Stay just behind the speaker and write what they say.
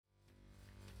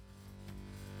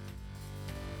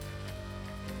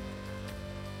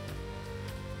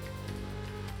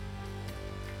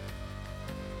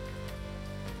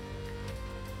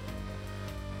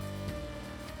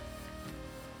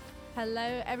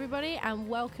Hello, everybody, and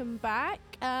welcome back.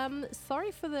 Sorry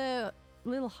for the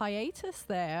little hiatus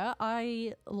there.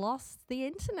 I lost the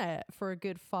internet for a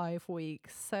good 5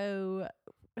 weeks. So,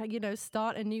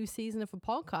 start a new season of a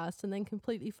podcast and then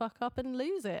completely fuck up and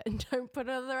lose it and don't put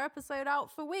another episode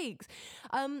out for weeks.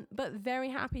 But very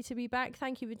happy to be back.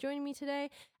 Thank you for joining me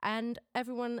today. And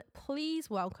everyone, please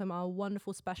welcome our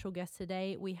wonderful special guest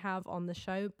today. We have on the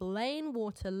show Blaine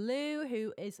Waterloo,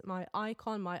 who is my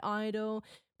icon, my idol.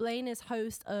 Blaine is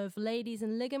host of Ladies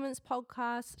and Ligaments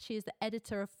podcast. She is the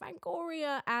editor of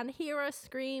Fangoria and Hero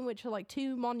Scream, which are like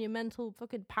two monumental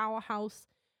fucking powerhouse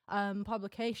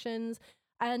publications.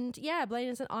 And yeah, Blaine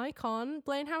is an icon.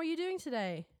 Blaine, how are you doing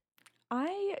today?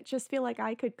 I just feel like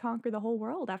I could conquer the whole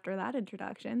world after that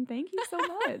introduction. Thank you so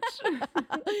much.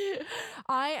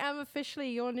 I am officially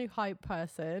your new hype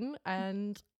person,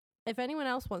 and if anyone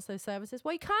else wants those services,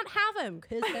 well, you can't have them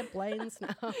because they're Blaine's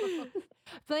now.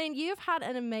 Blaine, you've had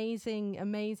an amazing,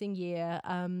 amazing year.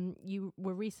 You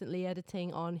were recently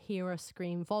editing on Hero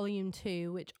Scream Volume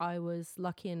 2, which I was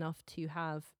lucky enough to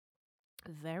have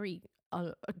very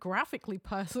a graphically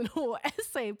personal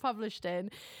essay published in.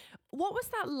 What was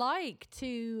that like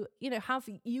to, have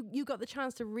you got the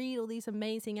chance to read all these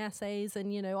amazing essays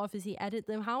and, obviously edit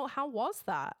them? How was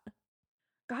that?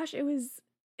 Gosh, it was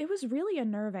really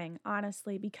unnerving,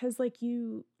 honestly, because like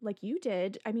you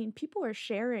did, I mean, people are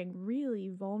sharing really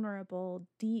vulnerable,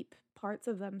 deep parts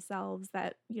of themselves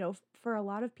that, for a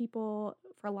lot of people,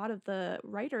 for a lot of the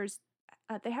writers,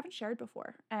 they haven't shared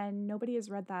before, and nobody has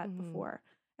read that before.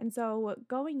 And so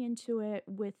going into it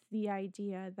with the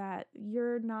idea that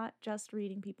you're not just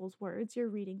reading people's words, you're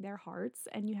reading their hearts,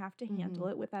 and you have to handle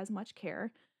it with as much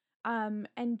care. And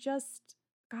just,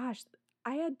 gosh,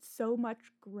 I had so much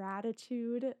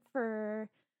gratitude for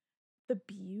the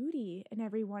beauty in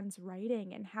everyone's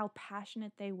writing and how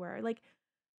passionate they were. Like,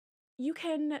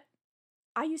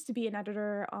 I used to be an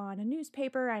editor on a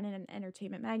newspaper and in an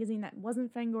entertainment magazine that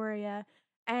wasn't Fangoria,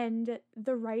 and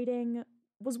the writing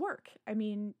was work. I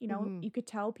mean, you could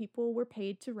tell people were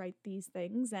paid to write these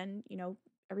things, and,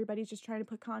 everybody's just trying to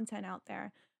put content out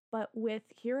there. But with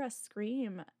Hero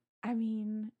Scream, I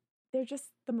mean, they're just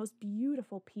the most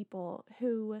beautiful people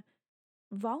who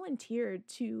volunteered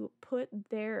to put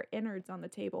their innards on the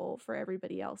table for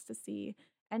everybody else to see.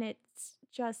 And it's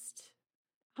just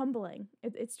humbling.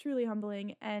 It's truly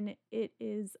humbling. And it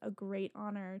is a great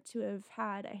honor to have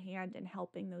had a hand in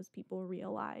helping those people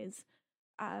realize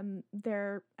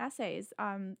their essays.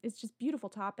 It's just beautiful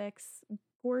topics,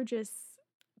 gorgeous,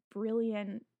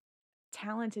 brilliant,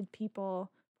 talented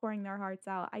people pouring their hearts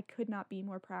out. I could not be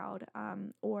more proud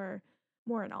or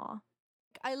more in awe.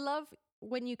 I love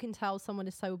when you can tell someone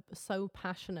is so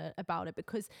passionate about it,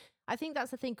 because I think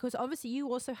that's the thing, because obviously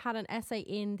you also had an essay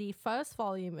in the first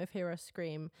volume of Hero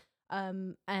Scream,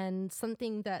 and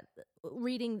something that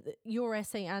reading your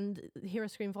essay and Hero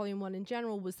Scream Volume 1 in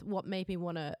general was what made me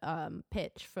want to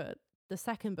pitch for the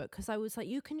second book, because I was like,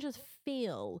 you can just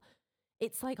feel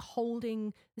it's like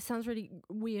holding, this sounds really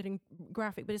weird and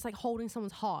graphic, but it's like holding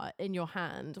someone's heart in your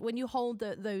hand. When you hold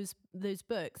those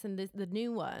books and the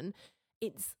new one,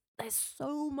 there's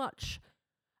so much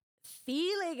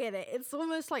feeling in it. It's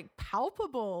almost like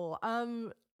palpable.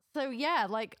 So yeah,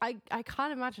 like I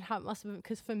can't imagine how it must have been,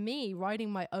 because for me,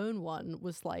 writing my own one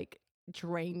was like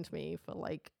drained me for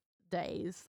like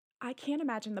days. I can't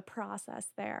imagine the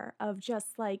process there of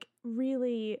just like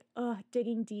really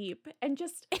digging deep, and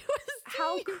just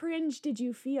how cringe did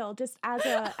you feel just as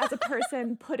a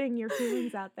person putting your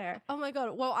feelings out there? Oh my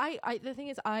God. Well, I the thing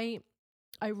is, I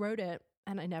wrote it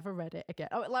and I never read it again.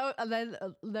 Oh, and then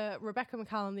the Rebecca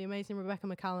McCallum, the amazing Rebecca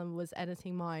McCallum, was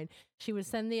editing mine. She would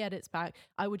send the edits back.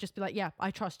 I would just be like, yeah, I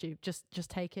trust you. Just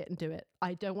take it and do it.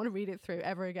 I don't want to read it through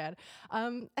ever again.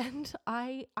 And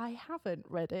I haven't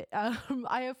read it.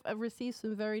 I have received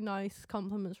some very nice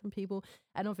compliments from people.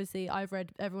 And obviously I've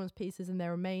read everyone's pieces and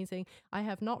they're amazing. I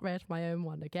have not read my own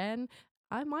one again.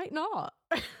 I might not.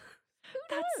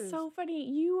 That's so funny.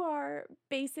 You are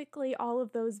basically all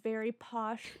of those very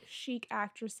posh, chic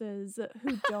actresses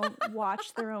who don't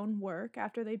watch their own work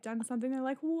after they've done something. They're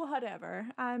like, whatever,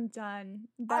 I'm done.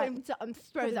 I'm done.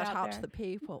 Throw that out to the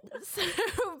people. So,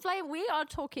 Blaine, we are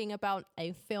talking about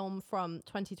a film from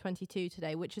 2022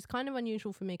 today, which is kind of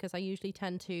unusual for me because I usually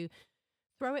tend to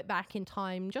throw it back in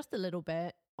time just a little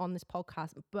bit on this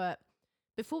podcast. But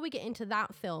before we get into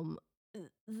that film,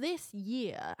 this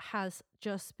year has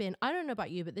just been, I don't know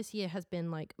about you, but this year has been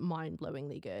like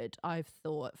mind-blowingly good. I've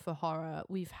thought for horror,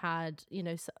 we've had,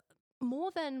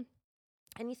 more than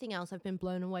anything else, I've been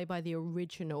blown away by the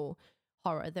original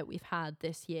horror that we've had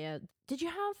this year. Did you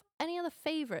have any other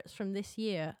favorites from this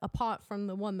year apart from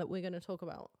the one that we're going to talk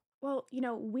about? Well,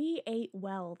 we ate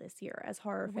well this year as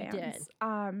horror We did.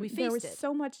 fans. We There was feasted.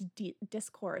 so much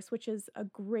discourse, which is a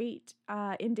great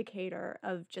indicator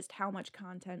of just how much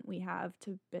content we have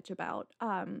to bitch about.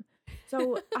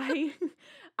 So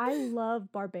I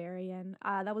love Barbarian.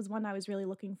 That was one I was really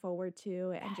looking forward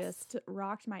to and Yes. just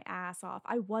rocked my ass off.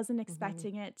 I wasn't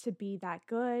expecting it to be that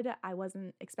good. I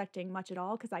wasn't expecting much at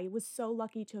all because I was so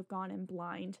lucky to have gone in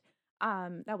blind.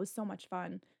 That was so much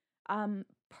fun.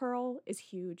 Pearl is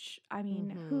huge. I mean,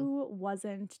 Mm-hmm. who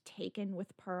wasn't taken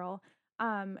with Pearl?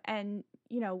 And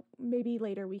maybe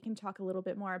later we can talk a little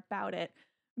bit more about it.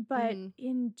 But Mm-hmm.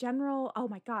 in general, oh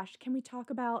my gosh, can we talk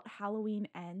about Halloween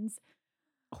Ends?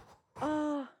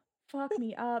 Oh, fuck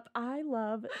me up. I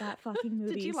love that fucking Did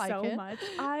movie you like so it? much.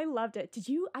 I loved it. Did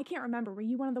you? I can't remember. Were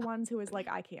you one of the ones who was like,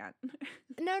 I can't?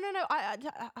 No.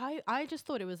 I just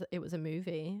thought it was a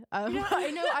movie. Yeah.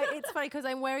 I know. It's funny because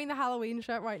I'm wearing the Halloween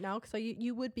shirt right now. So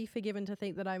you would be forgiven to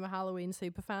think that I'm a Halloween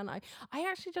super fan. I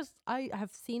actually I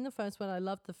have seen the first one. I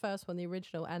loved the first one, the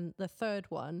original, and the third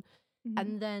one, Mhm.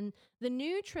 and then the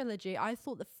new trilogy. I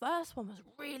thought the first one was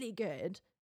really good.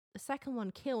 The second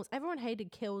one, Kills. Everyone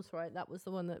hated Kills, right? That was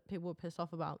the one that people were pissed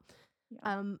off about.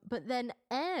 Yeah. But then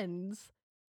Ends.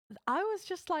 I was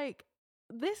just like,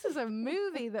 this is a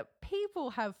movie that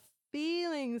people have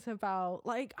feelings about.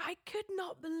 Like, I could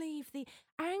not believe the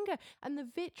anger and the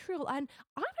vitriol, and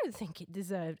I don't think it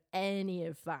deserved any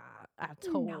of that at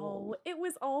all. No, it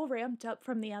was all ramped up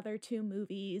from the other two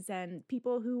movies, and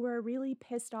people who were really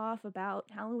pissed off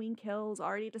about Halloween Kills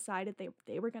already decided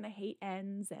they were gonna hate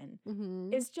Ends, and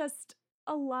Mm-hmm. it's just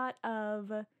a lot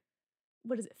of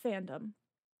what is it, fandom?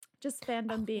 Just Oh,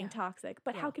 fandom being yeah. toxic.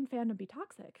 But Yeah. how can fandom be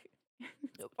toxic?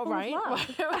 It's All full of right. love.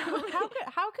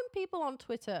 How can people on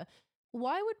Twitter?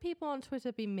 Why would people on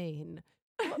Twitter be mean?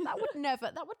 That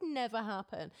would never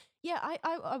happen. Yeah,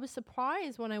 I was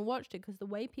surprised when I watched it because the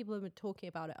way people have been talking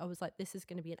about it, I was like, this is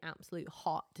going to be an absolute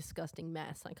hot, disgusting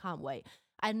mess. I can't wait.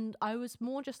 And I was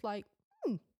more just like,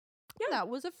 Yeah. that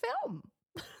was a film.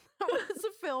 That was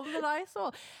a film that I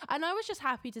saw, and I was just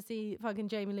happy to see fucking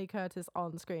Jamie Lee Curtis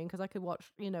on screen because I could watch,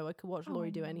 Laurie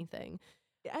do Oh. anything.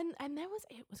 And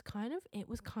it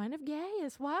was kind of gay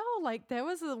as well. Like there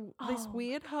was this Oh,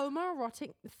 weird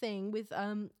homoerotic thing with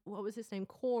what was his name,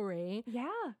 Corey yeah.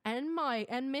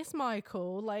 and Miss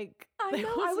Michael. Like I there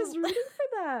know. I was a- rooting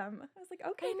for them. I was like,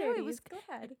 okay, I know, it babies, was- go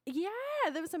ahead.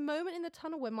 yeah, there was a moment in the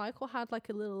tunnel where Michael had like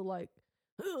a little like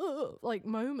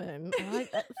moment. And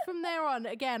from there on,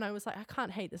 again, I was like, I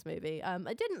can't hate this movie. I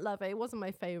didn't love it. It wasn't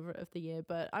my favorite of the year,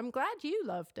 but I'm glad you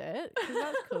loved it because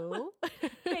that's cool.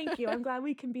 Thank you. I'm glad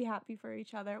we can be happy for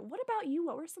each other. What about you?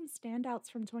 What were some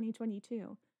standouts from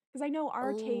 2022? Because I know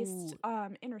our tastes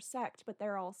intersect, but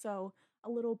they're also a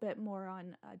little bit more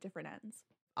on different ends.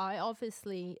 I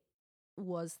obviously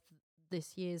was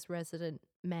this year's resident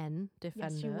men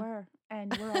defender. Yes, you were.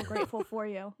 And we're all grateful for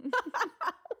you.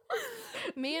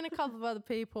 Me and a couple of other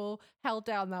people held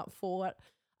down that fort.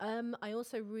 I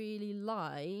also really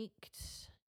liked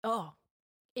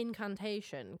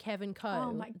Incantation, Kevin Ko.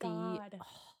 Oh my God. The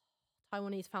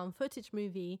Taiwanese found footage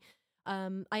movie.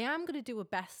 I am going to do a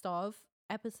best of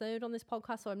episode on this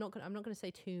podcast, so I'm not going to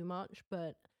say too much,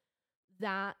 but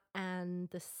that and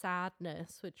The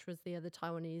Sadness, which was the other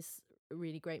Taiwanese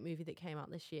really great movie that came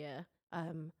out this year.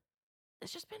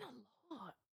 There's just been a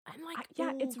lot. And like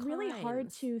it's really hard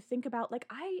to think about. Like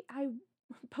I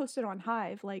posted on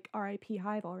Hive, like RIP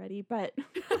Hive already, but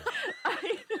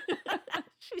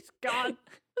she's gone.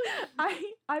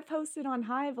 I posted on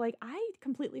Hive, like I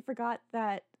completely forgot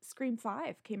that Scream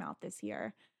 5 came out this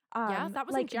year. Yeah, that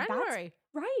was like, in January.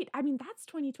 Right. I mean, that's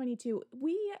 2022.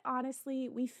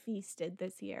 We feasted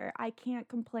this year. I can't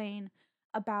complain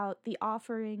about the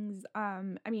offerings. I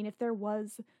mean, if there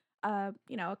was a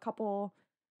couple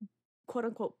quote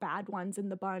unquote bad ones in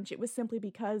the bunch, it was simply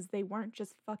because they weren't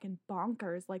just fucking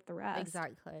bonkers like the rest.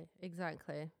 Exactly.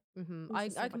 Was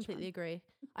just so I much completely fun. agree.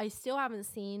 I still haven't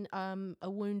seen A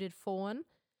Wounded Fawn.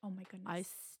 Oh my goodness. I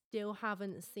still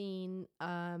haven't seen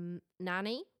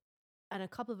Nanny, and a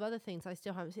couple of other things I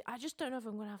still haven't seen. I just don't know if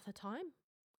I'm going to have the time.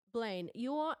 Blaine,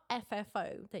 your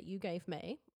FFO that you gave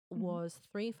me was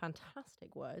 3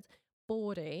 fantastic words: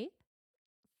 bawdy,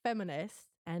 feminist,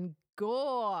 and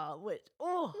gore. Which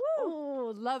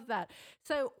love that.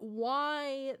 So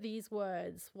why these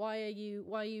words? Why are you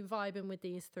vibing with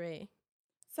these 3?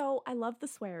 So I love the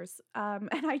swears, and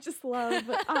I just love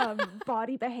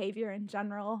body behavior in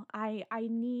general. I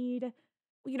need,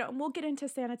 and we'll get into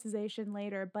sanitization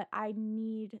later, but I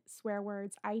need swear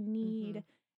words. I need,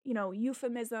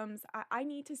 euphemisms. I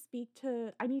need to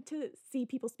see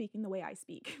people speaking the way I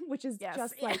speak, which is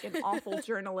just like an awful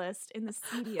journalist in the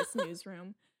seediest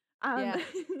newsroom. Um,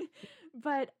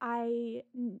 but I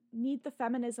need the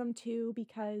feminism too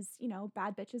because, you know,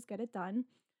 bad bitches get it done.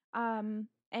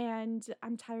 And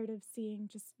I'm tired of seeing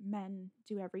just men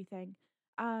do everything.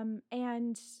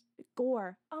 And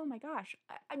gore. Oh my gosh.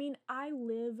 I mean, I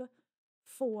live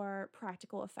for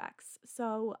practical effects.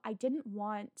 So I didn't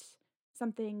want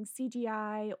something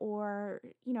CGI or,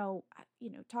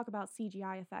 talk about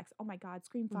CGI effects. Oh my God,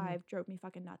 Scream Mhm. 5 drove me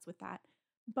fucking nuts with that.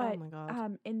 Oh But my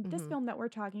God. in this Mhm. film that we're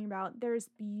talking about, there's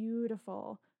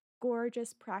beautiful,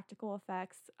 gorgeous practical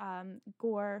effects,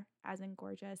 gore as in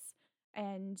gorgeous.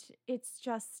 And it's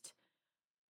just,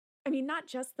 I mean, not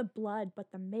just the blood,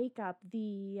 but the makeup,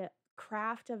 the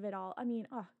craft of it all. I mean,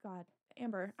 oh God,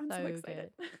 Amber, I'm so So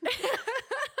excited. good.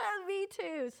 Me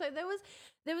too. So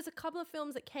there was a couple of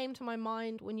films that came to my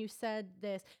mind when you said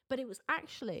this, but it was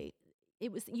actually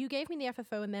you gave me the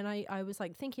FFO, and then I was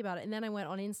like thinking about it, and then I went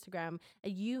on Instagram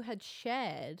and you had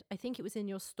shared, I think it was in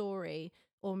your story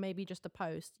or maybe just a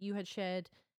post, you had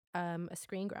shared a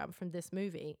screen grab from this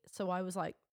movie. So I was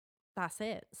like, that's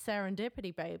it.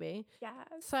 Serendipity, baby. Yes.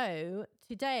 So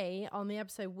today on the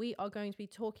episode, we are going to be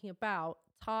talking about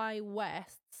Ty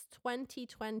West's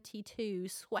 2022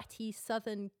 sweaty,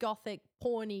 southern, gothic,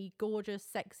 porny, gorgeous,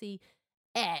 sexy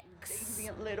X.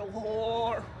 Deviant little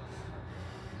whore.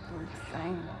 Poor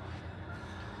thing.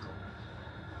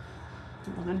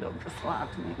 Linda just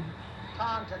like me.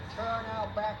 Time to turn our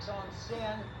backs on sin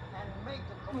and make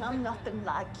a commitment. I'm nothing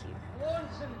like you.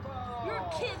 Once and for all. You're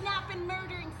kidnapping,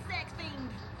 murdering sex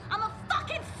fiends. I'm a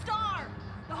fucking star.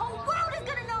 The whole world is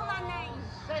gonna know my name.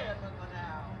 Say it with me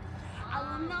now. I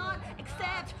will not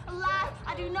accept a life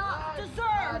I do not I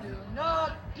deserve. do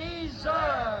not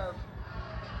deserve.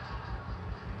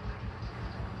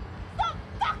 Stop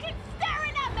fucking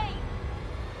staring at me.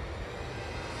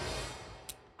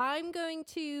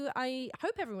 I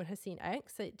hope everyone has seen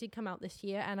X. It did come out this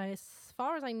year, and as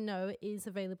far as I know, it is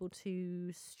available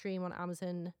to stream on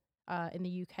Amazon in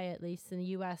the UK at least. In the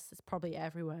US, it's probably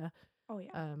everywhere. Oh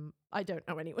yeah. I don't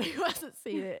know anyone who hasn't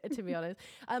seen it, to be honest.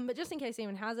 But just in case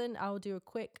anyone hasn't, I'll do a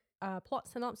quick plot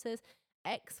synopsis.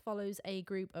 X follows a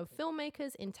group of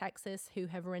filmmakers in Texas who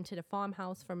have rented a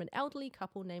farmhouse from an elderly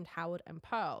couple named Howard and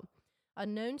Pearl.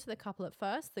 Unknown to the couple at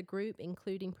first, the group,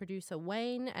 including producer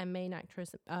Wayne and main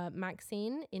actress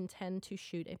Maxine, intend to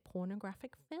shoot a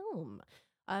pornographic film.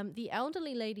 The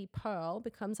elderly lady Pearl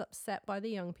becomes upset by the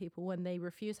young people when they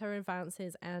refuse her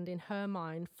advances and, in her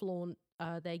mind, flaunt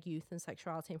their youth and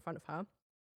sexuality in front of her.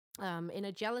 In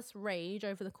a jealous rage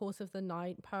over the course of the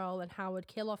night, Pearl and Howard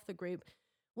kill off the group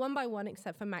one by one,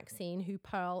 except for Maxine, who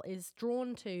Pearl is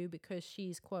drawn to because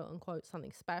she's quote unquote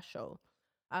something special.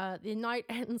 The night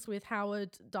ends with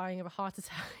Howard dying of a heart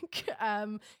attack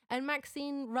and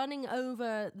Maxine running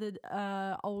over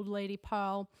the old lady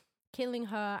Pearl, killing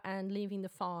her and leaving the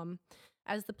farm.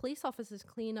 As the police officers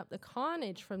clean up the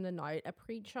carnage from the night, a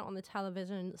preacher on the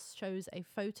television shows a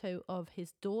photo of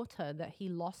his daughter that he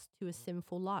lost to a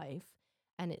sinful life,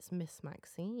 and it's Miss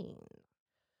Maxine.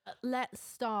 Let's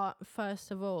start,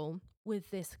 first of all, with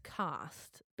this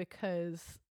cast,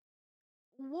 because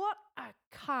what a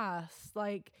cast.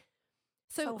 Like,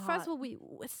 so first of all,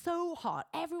 we're so hot.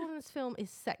 Everyone in this film is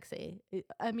sexy.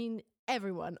 I mean,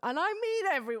 everyone. And I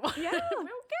mean everyone. Yeah. We'll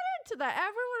get into that.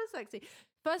 Everyone is sexy.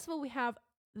 First of all, we have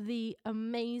the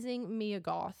amazing Mia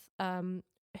Goth,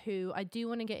 who I do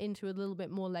want to get into a little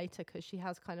bit more later because she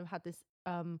has kind of had this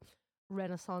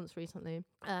renaissance recently.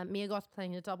 Mia Goth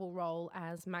playing a double role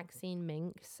as Maxine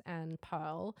Minx and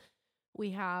Pearl.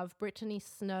 We have Brittany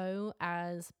Snow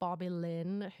as Bobby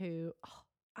Lynn, who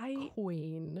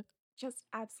queen. Just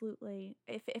absolutely.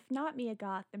 If not Mia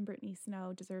Goth, then Brittany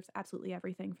Snow deserves absolutely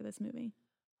everything for this movie.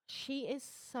 She is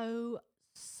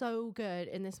so good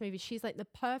in this movie. She's like the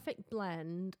perfect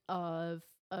blend of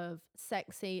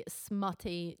sexy,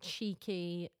 smutty,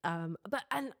 cheeky, but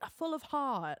full of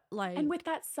heart. Like, and with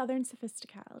that southern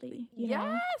sophisticality. You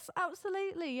know? Yes,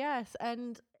 absolutely, yes.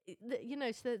 And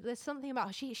so there's something about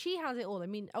her. She has it all. I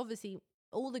mean, obviously,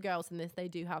 all the girls in this, they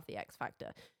do have the X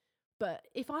factor. But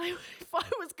if I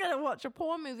was gonna watch a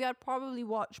porn movie, I'd probably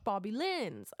watch Bobby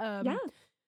Lynn's. Yeah.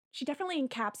 She definitely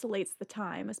encapsulates the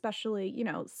time, especially,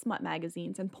 smut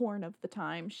magazines and porn of the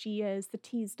time. She is the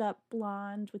teased up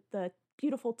blonde with the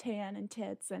beautiful tan and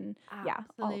tits and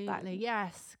all of that.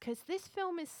 Yes, because this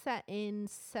film is set in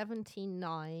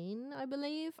 79, I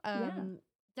believe.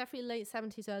 Definitely late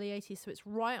 70s, early 80s. So it's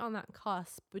right on that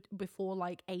cusp before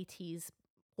like 80s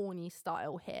porny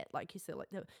style hit. Like you said, like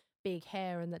the big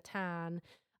hair and the tan.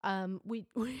 We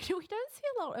don't see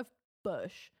a lot of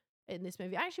bush in this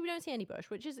movie. Actually, we don't see any bush,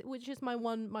 which is my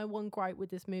one gripe with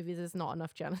this movie is there's not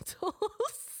enough genitals.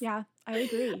 Yeah, I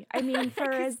agree. I mean,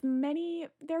 for as many,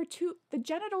 the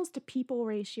genitals to people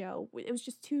ratio, it was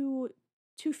just too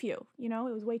few, you know?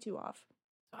 It was way too off.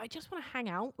 I just want to hang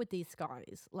out with these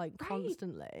guys, like, Right.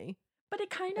 constantly. But it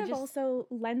kind of also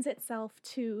lends itself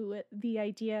to the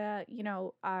idea, you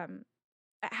know,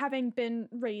 having been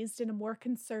raised in a more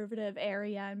conservative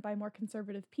area and by more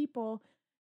conservative people,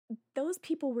 those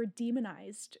people were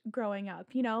demonized growing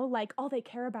up, you know, like all they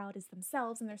care about is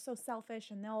themselves and they're so selfish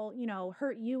and they'll, you know,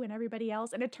 hurt you and everybody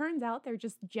else. And it turns out they're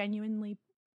just genuinely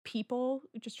people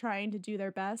just trying to do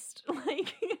their best.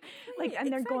 Like,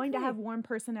 and they're going to have warm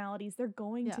personalities. They're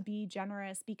going to be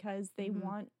generous because they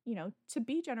want, you know, to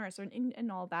be generous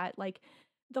and all that. Like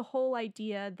the whole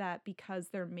idea that because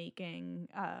they're making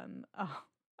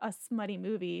a smutty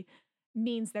movie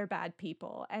means they're bad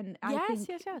people. And I think,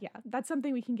 yeah, that's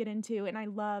something we can get into. And I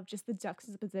love just the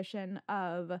juxtaposition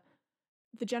of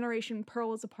the generation Pearl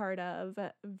was a part of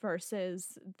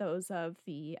versus those of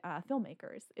the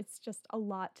filmmakers. It's just a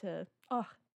lot to,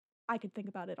 I could think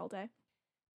about it all day.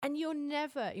 And you're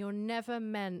never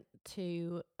meant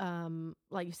to,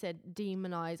 like you said,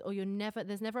 demonize, or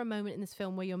there's never a moment in this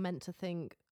film where you're meant to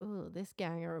think, oh, this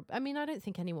gang are, I mean, I don't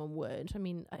think anyone would. I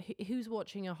mean, who's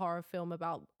watching a horror film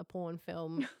about a porn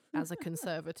film as a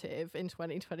conservative in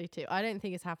 2022? I don't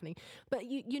think it's happening. But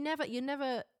you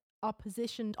never are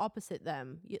positioned opposite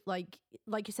them. Like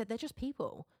you said, they're just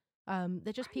people.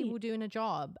 They're just people doing a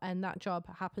job, and that job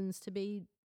happens to be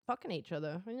fucking each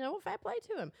other. You know, fair play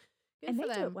to them. And they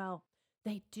do it well.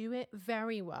 They do it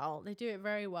very well.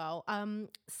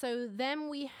 So then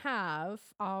we have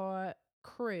our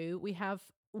crew. We have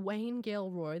Wayne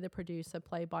Gilroy, the producer,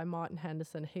 played by Martin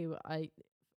Henderson, who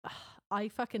I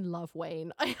fucking love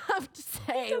Wayne. I have to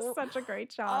say, he does such a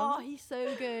great job. Oh, he's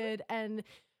so good, and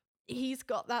he's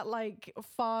got that like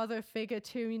father figure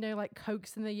too. You know, like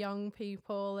coaxing the young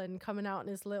people and coming out in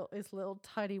his little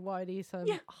tidy whities.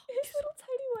 Yeah, his little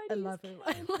tidy whities. I love him.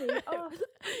 Oh.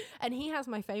 And he has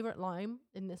my favorite line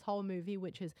in this whole movie,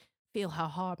 which is, "Feel how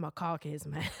hard my cock is,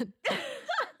 man."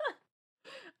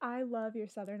 I love your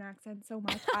Southern accent so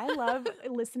much. I love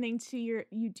listening to you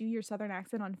do your Southern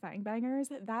accent on Fangbangers.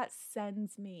 That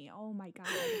sends me. Oh my God.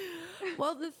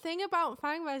 Well, the thing about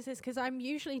Fangbangers is because I'm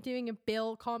usually doing a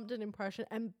Bill Compton impression,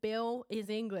 and Bill is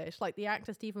English. Like the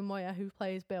actor Stephen Moyer who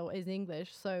plays Bill is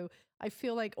English. So I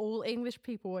feel like all English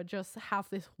people would just have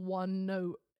this one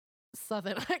note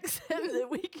Southern accent that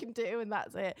we can do, and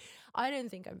that's it. I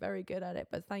don't think I'm very good at it,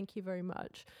 but thank you very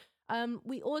much.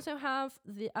 We also have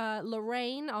the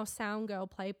Lorraine, our sound girl,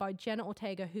 played by Jenna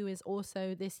Ortega, who is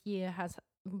also this year has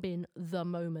been the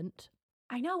moment.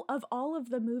 I know, of all of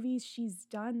the movies she's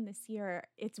done this year,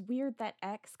 it's weird that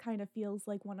X kind of feels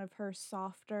like one of her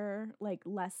softer,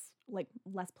 less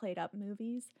played up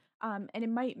movies. And it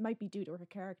might be due to her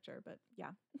character, but yeah.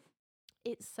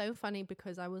 It's so funny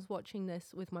because I was watching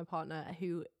this with my partner,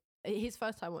 who his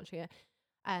first time watching it,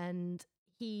 and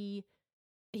he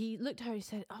looked at her, he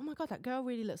said, "Oh my God, that girl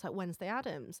really looks like Wednesday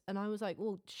Addams." And I was like,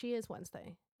 "Well, she is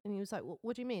Wednesday." And he was like, "Well,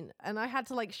 what do you mean?" And I had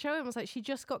to like show him. I was like, "She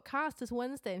just got cast as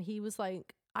Wednesday." And he was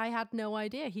like, "I had no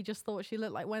idea. He just thought she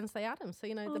looked like Wednesday Addams." So,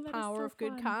 you know, the power of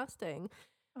good casting.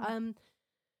 Oh.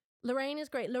 Lorraine is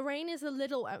great. Lorraine is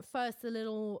at first a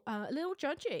little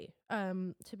judgy,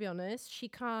 to be honest. She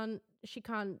can't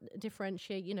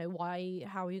differentiate, you know,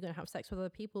 how are you going to have sex with other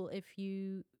people if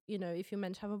you're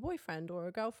meant to have a boyfriend or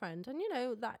a girlfriend. And, you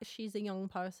know, that she's a young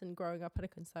person growing up at a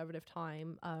conservative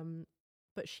time.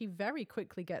 But she very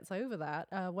quickly gets over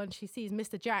that when she sees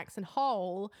Mr. Jackson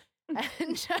Hole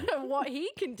and what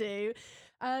he can do.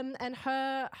 And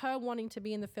her wanting to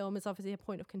be in the film is obviously a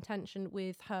point of contention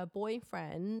with her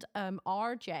boyfriend,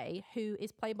 RJ, who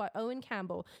is played by Owen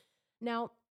Campbell.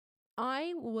 Now,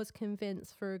 I was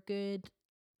convinced for a good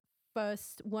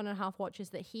first 1.5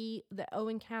 watches that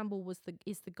Owen Campbell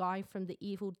is the guy from the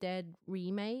Evil Dead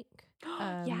remake.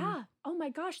 Yeah. Oh my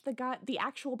gosh, the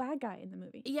actual bad guy in the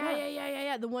movie.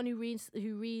 Yeah. The one who reads the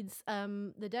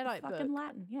Deadite book. Fucking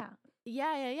Latin, yeah.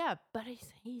 Yeah. But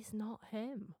he's not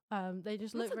him. They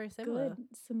just look very similar.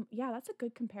 That's a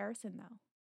good comparison though.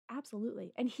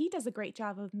 Absolutely. And he does a great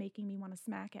job of making me want to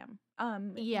smack him.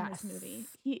 In this movie.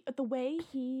 The way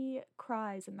he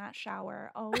cries in that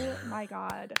shower. Oh my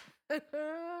God.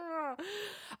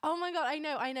 Oh my God, I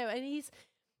know.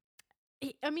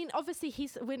 And obviously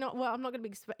I'm not going to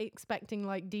be expecting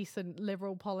like decent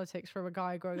liberal politics from a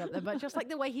guy growing up there, but just like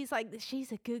the way he's like,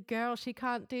 she's a good girl, she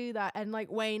can't do that. And like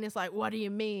Wayne is like, what do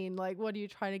you mean? Like, what are you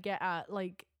trying to get at?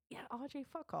 Like, yeah, RJ,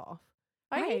 fuck off.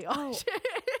 I hate RJ.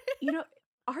 You know,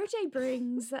 RJ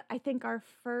brings, I think, our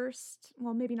first,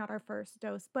 well, maybe not our first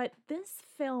dose, but this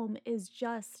film is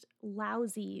just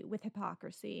lousy with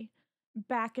hypocrisy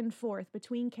back and forth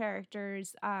between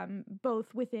characters,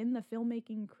 both within the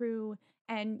filmmaking crew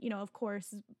and, of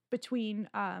course, between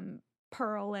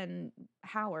Pearl and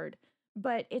Howard.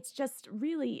 But it's just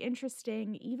really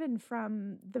interesting, even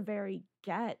from the very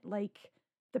get, like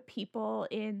the people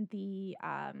in the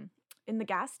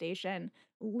gas station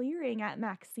leering at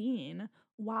Maxine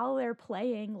while they're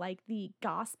playing like the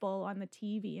gospel on the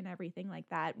TV and everything like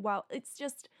that. Well, it's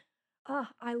just,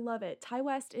 I love it. Ty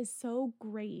West is so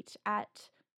great at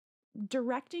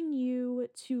directing you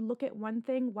to look at one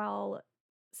thing while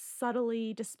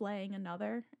subtly displaying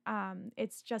another.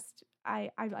 It's just, I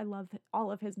love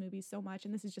all of his movies so much,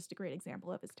 and this is just a great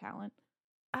example of his talent.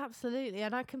 Absolutely.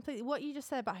 And I completely, what you just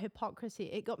said about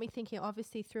hypocrisy, it got me thinking,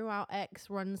 obviously, throughout X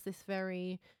runs this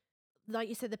very, like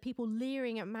you said, the people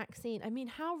leering at Maxine. I mean,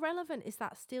 how relevant is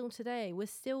that still today? We're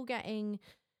still getting,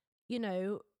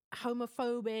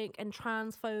 homophobic and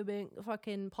transphobic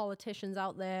fucking politicians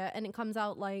out there. And it comes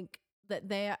out like that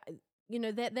they're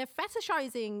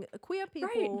fetishizing queer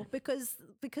people, right?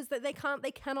 because they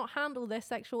cannot handle their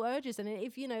sexual urges. And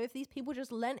if these people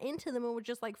just lent into them and were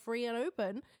just like free and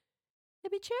open,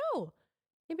 it'd be chill.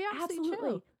 It'd be absolutely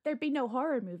chill. There'd be no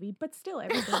horror movie, but still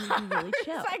everybody would be really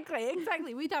chill.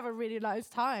 Exactly. We'd have a really nice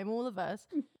time, all of us.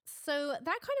 So that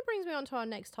kind of brings me on to our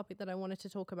next topic that I wanted to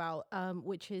talk about,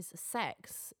 which is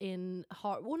sex in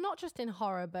horror. Well, not just in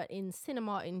horror, but in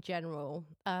cinema in general.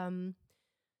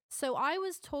 So I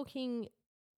was talking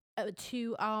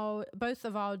to both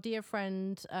of our dear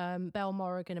friend Belle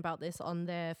Morrigan about this on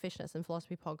their Fishnets and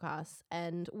Philosophy podcast,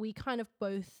 and we kind of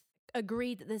both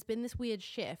agreed that there's been this weird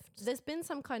shift. There's been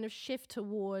some kind of shift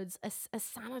towards a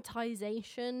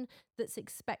sanitization that's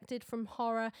expected from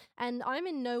horror. And I'm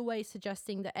in no way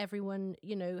suggesting that everyone,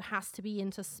 has to be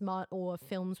into smut or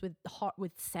films with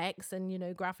sex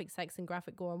and, graphic sex and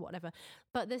graphic gore and whatever.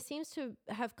 But there seems to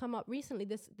have come up recently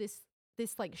this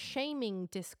like shaming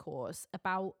discourse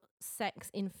about sex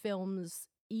in films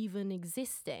even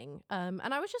existing. And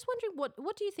I was just wondering,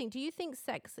 what do you think? Do you think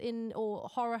sex in or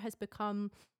horror has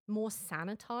become more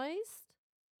sanitized?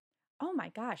 Oh my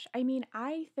gosh. I mean,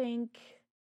 I think,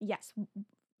 yes,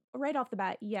 right off the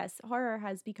bat, yes, horror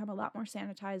has become a lot more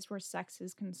sanitized where sex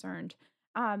is concerned.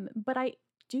 But I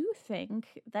do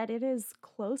think that it is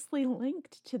closely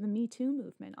linked to the Me Too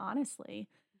movement, honestly.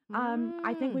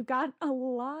 I think we've got a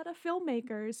lot of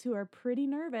filmmakers who are pretty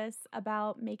nervous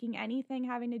about making anything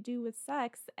having to do with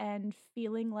sex and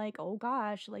feeling like, oh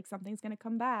gosh, like something's going to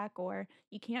come back, or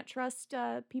you can't trust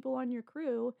people on your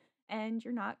crew and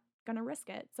you're not going to risk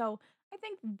it. So I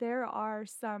think there are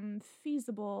some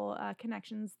feasible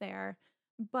connections there.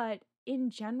 But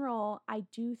in general, I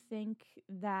do think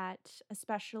that,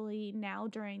 especially now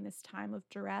during this time of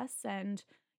duress and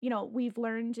we've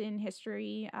learned in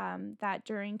history that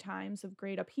during times of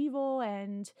great upheaval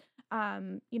and,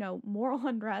 moral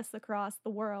unrest across the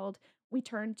world, we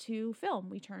turn to film,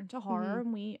 we turn to horror,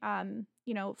 and we,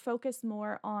 focus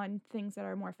more on things that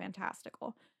are more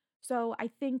fantastical. So I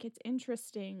think it's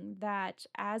interesting that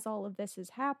as all of this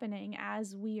is happening,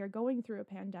 as we are going through a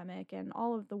pandemic and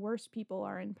all of the worst people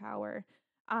are in power,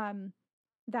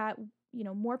 that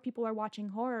more people are watching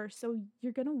horror, so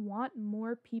you're going to want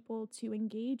more people to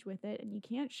engage with it, and you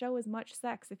can't show as much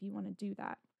sex if you want to do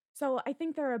that. So I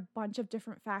think there are a bunch of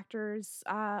different factors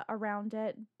around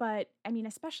it, but I mean,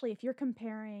 especially if you're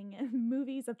comparing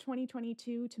movies of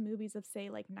 2022 to movies of, say,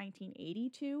 like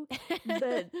 1982,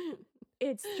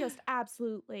 it's just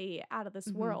absolutely out of this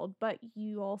world. But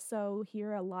you also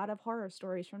hear a lot of horror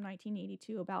stories from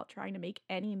 1982 about trying to make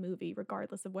any movie,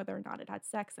 regardless of whether or not it had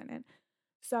sex in it.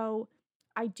 So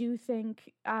I do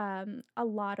think a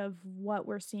lot of what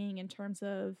we're seeing in terms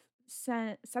of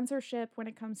censorship when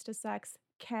it comes to sex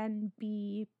can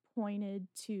be pointed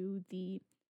to the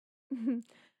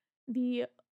the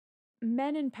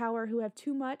men in power who have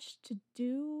too much to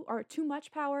do or too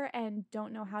much power and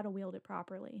don't know how to wield it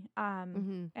properly.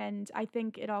 And I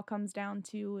think it all comes down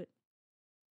to,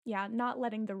 not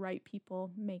letting the right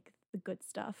people make the good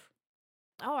stuff.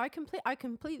 Oh, I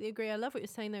completely agree. I love what you're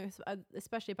saying there,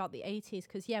 especially about the 80s,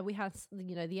 because we had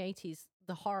the 80s.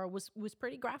 The horror was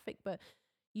pretty graphic, but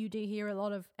you do hear a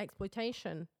lot of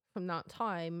exploitation from that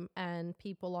time and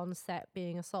people on set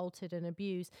being assaulted and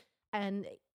abused. And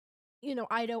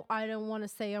I don't want to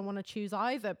say I want to choose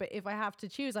either, but if I have to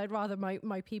choose, I'd rather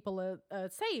my people are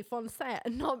safe on set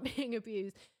and not being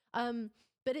abused.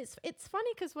 But it's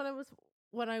funny because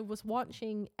when I was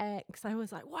watching X, I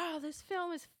was like, wow, this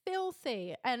film is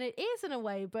filthy. And it is in a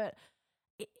way, but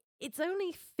it's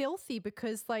only filthy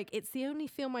because like it's the only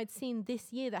film I'd seen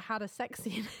this year that had a sex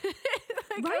scene.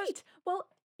 Like, Right. Well,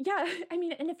 yeah. I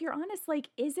mean, and if you're honest, like,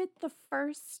 is it the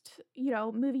first,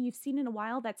 movie you've seen in a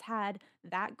while that's had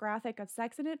that graphic of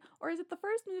sex in it? Or is it the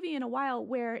first movie in a while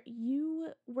where you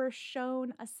were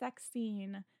shown a sex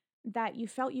scene that you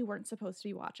felt you weren't supposed to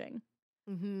be watching?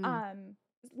 Mhm.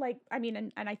 Like, I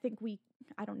mean, and I think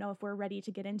I don't know if we're ready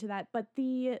to get into that, but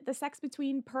the sex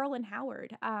between Pearl and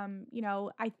Howard,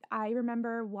 I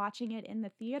remember watching it in the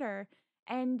theater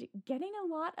and getting a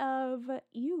lot of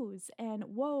ews and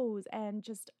woes and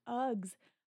just uggs,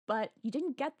 but you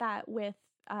didn't get that with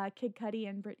Kid Cudi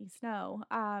and Brittany Snow.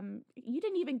 You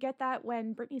didn't even get that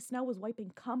when Brittany Snow was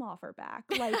wiping cum off her back,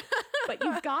 like. But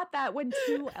you got that when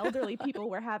two elderly people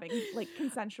were having like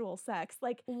consensual sex,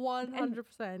 like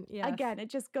 100%. Yeah. again, it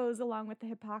just goes along with the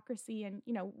hypocrisy, and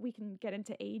we can get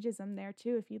into ageism there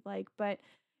too if you'd like, but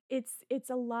it's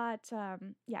a lot.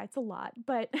 Yeah, it's a lot,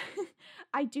 but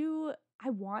I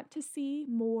want to see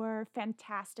more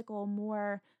fantastical,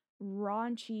 more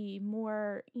raunchy,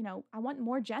 more, I want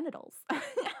more genitals.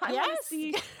 Yes.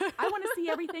 I want to see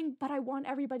everything, but I want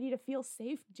everybody to feel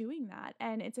safe doing that,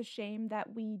 and it's a shame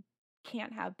that we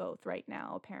can't have both right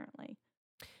now, apparently.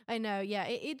 I know, yeah.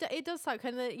 It does suck,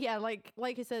 kind of, yeah. Like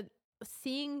you said,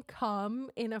 seeing cum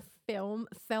in a film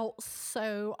felt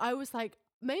so. I was like,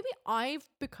 maybe I've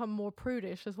become more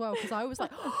prudish as well because I was like,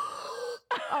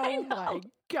 oh my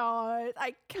god,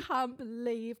 I can't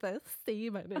believe there's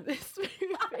semen in this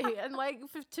movie. And like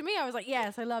to me, I was like,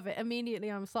 yes, I love it. Immediately,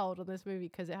 I'm sold on this movie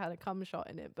because it had a cum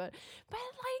shot in it. But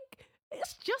like.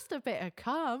 It's just a bit of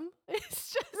cum.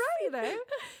 It's just,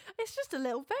 it's just a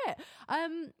little bit.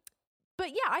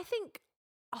 But yeah, I think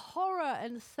horror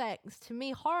and sex, to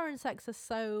me, horror and sex are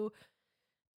so,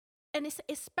 and it's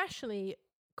especially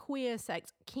queer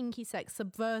sex, kinky sex,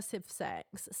 subversive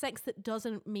sex, sex that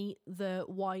doesn't meet the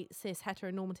white, cis,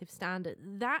 heteronormative standard.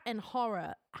 That and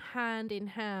horror hand in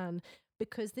hand,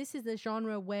 because this is the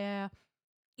genre where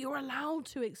you're allowed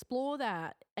to explore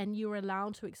that, and you're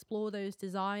allowed to explore those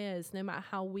desires no matter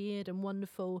how weird and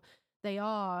wonderful they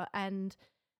are. And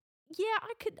yeah,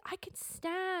 I could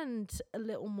stand a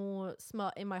little more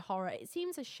smut in my horror. It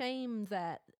seems a shame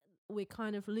that we're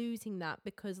kind of losing that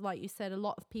because, like you said, a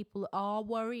lot of people are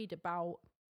worried about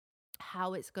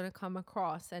how it's going to come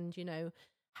across, and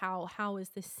how is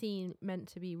this scene meant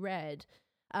to be read.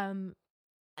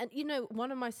 And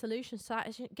one of my solutions to that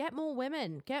is get more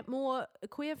women, get more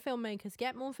queer filmmakers,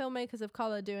 get more filmmakers of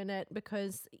color doing it,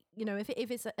 because if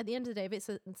it's at the end of the day, if it's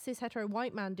a cis hetero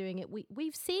white man doing it,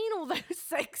 we've seen all those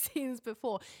sex scenes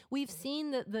before. We've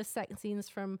seen the sex scenes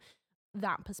from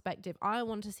that perspective. I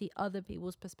want to see other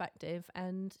people's perspective,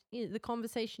 and the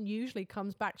conversation usually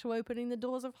comes back to opening the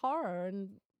doors of horror, and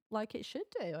like it should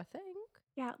do, I think.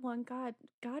 Yeah, well, and God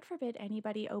forbid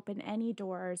anybody open any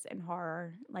doors in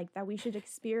horror like that. We should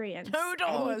experience No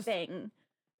doors. anything.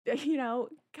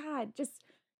 God, just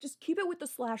keep it with the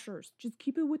slashers. Just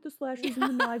keep it with the slashers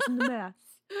and the knives and the mess.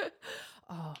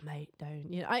 Oh, mate,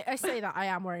 don't. I say that I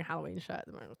am wearing a Halloween shirt at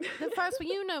the moment. The first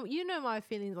one, you know my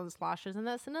feelings on slashers, and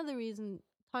that's another reason.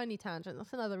 Tiny tangent.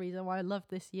 That's another reason why I love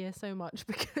this year so much,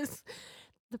 because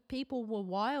the people were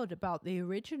wild about the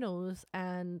originals,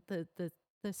 and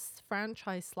this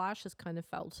franchise slashers kind of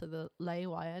fell to the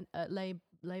lay-by.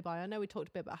 I know we talked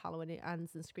a bit about Halloween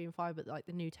Ends and Scream 5, but like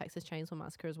the new Texas Chainsaw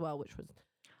Massacre as well, which was,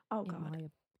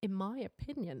 in my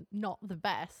opinion, not the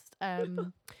best.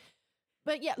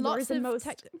 But yeah, lots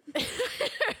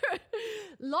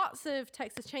of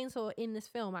Texas Chainsaw in this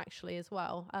film actually as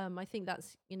well. I think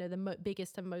that's the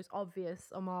biggest and most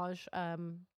obvious homage that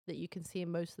you can see in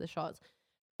most of the shots.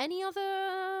 Any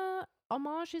other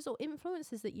homages or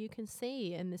influences that you can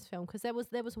see in this film? Because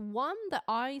there was one that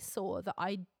I saw that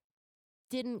I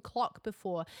didn't clock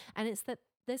before, and it's that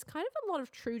there's kind of a lot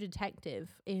of True Detective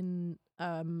in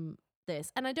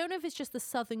this, and I don't know if it's just the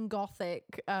Southern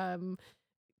Gothic kind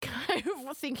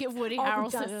of thinking of Woody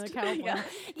Harrelson in a cowboy.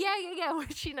 Yeah,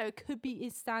 which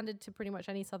is standard to pretty much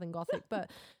any Southern Gothic, but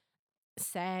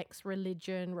sex,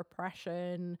 religion,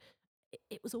 repression,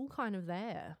 it was all kind of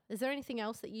there. Is there anything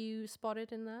else that you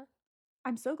spotted in there?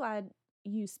 I'm so glad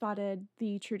you spotted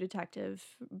the True Detective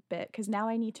bit, because now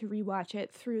I need to rewatch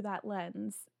it through that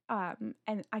lens. And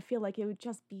I feel like it would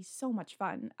just be so much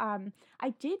fun.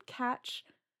 I did catch,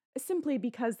 simply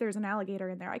because there's an alligator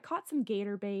in there, I caught some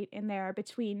gator bait in there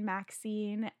between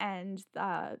Maxine and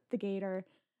the gator.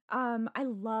 I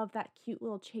love that cute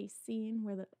little chase scene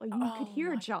where you could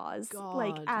hear Jaws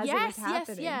like as it was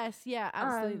happening. Yes,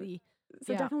 absolutely.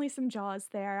 So definitely some Jaws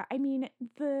there. I mean,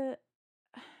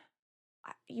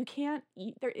 you can't.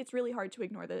 It's really hard to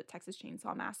ignore the Texas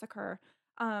Chainsaw Massacre.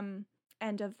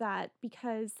 end of that,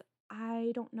 because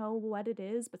I don't know what it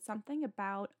is, but something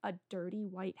about a dirty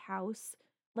white house,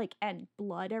 like, and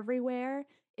blood everywhere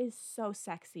is so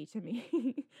sexy to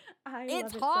me. I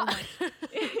It's love it hot. so much.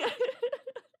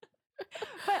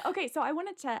 But okay, so I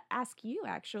wanted to ask you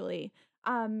actually,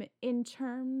 in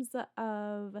terms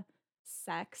of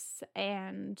sex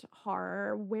and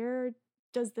horror, where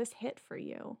does this hit for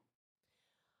you?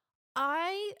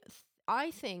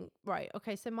 I think, right,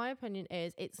 okay, so my opinion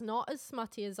is it's not as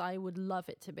smutty as I would love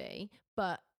it to be,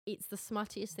 but it's the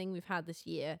smuttiest thing we've had this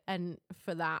year, and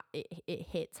for that it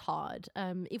hits hard.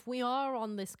 If we are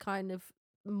on this kind of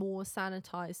more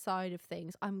sanitized side of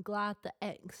things, I'm glad that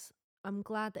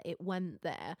it went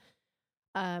there.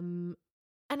 And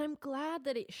I'm glad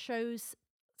that it shows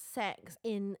sex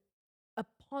in a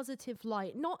positive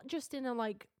light, not just in a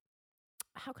like,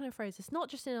 how can I phrase this? Not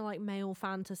just in a like male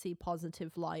fantasy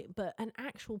positive light, but an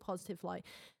actual positive light.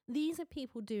 These are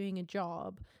people doing a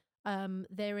job.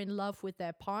 They're in love with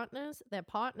their partners. Their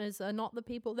partners are not the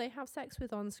people they have sex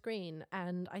with on screen.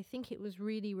 And I think it was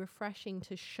really refreshing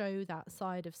to show that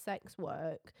side of sex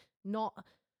work, not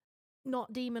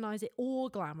demonize it or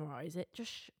glamorize it,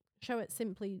 just show it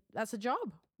simply as a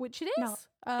job, which it is. No,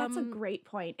 that's a great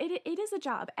point. It is a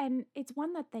job, and it's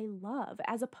one that they love,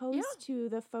 as opposed to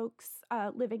the folks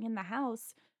living in the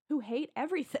house who hate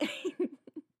everything.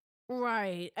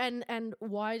 Right. And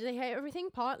why do they hate everything?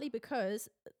 Partly because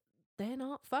they're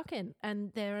not fucking,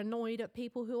 and they're annoyed at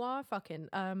people who are fucking.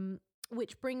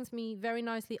 Which brings me very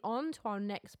nicely on to our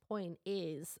next point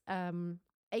is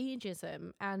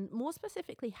ageism, and more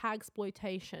specifically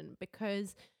hagsploitation,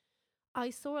 because I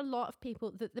saw a lot of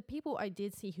people, the people I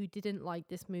did see who didn't like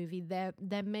this movie,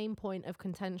 their main point of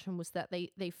contention was that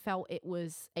they felt it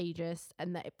was ageist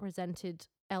and that it presented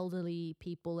elderly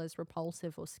people as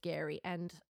repulsive or scary.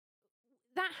 And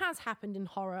that has happened in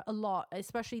horror a lot,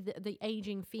 especially the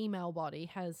aging female body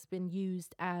has been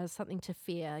used as something to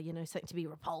fear, you know, something to be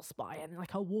repulsed by, and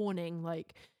like a warning,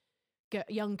 like,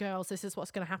 young girls, this is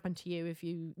what's going to happen to you if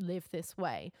you live this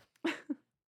way.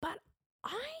 But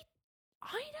I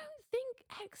don't think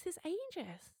X is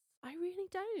ageist. I really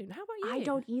don't. How about you? I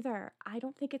don't either. I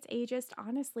don't think it's ageist.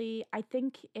 Honestly, I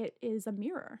think it is a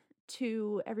mirror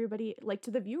to everybody, like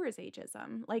to the viewer's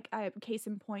ageism. Like, case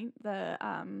in point, the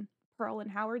Pearl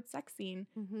and Howard sex scene.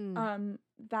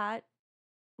 That,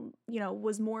 you know,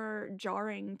 was more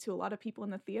jarring to a lot of people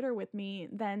in the theater with me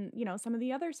than, you know, some of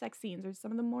the other sex scenes or some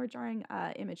of the more jarring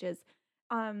images.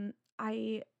 I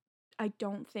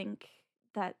don't think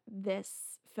that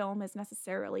this film is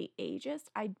necessarily ageist.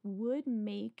 I would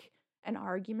make an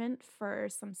argument for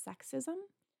some sexism,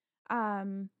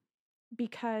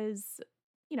 because,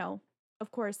 you know,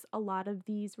 of course, a lot of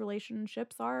these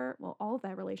relationships are, well, all of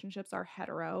their relationships are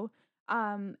hetero,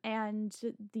 and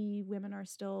the women are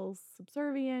still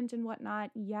subservient and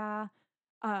whatnot. Yeah.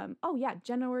 Oh yeah,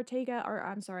 Jenna Ortega, or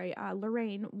I'm sorry,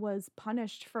 Lorraine was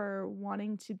punished for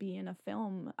wanting to be in a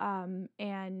film.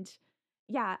 And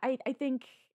yeah, I think,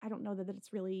 I don't know that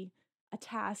it's really a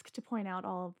task to point out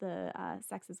all of the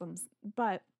sexisms,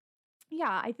 but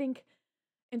yeah, I think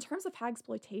in terms of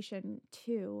hagsploitation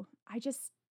too, I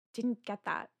just didn't get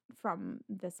that from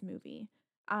this movie.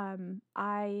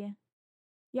 I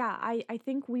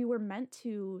think we were meant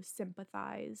to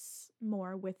sympathize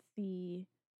more with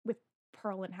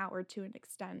Pearl and Howard to an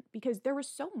extent, because there was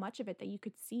so much of it that you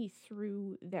could see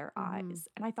through their eyes,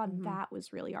 and I thought that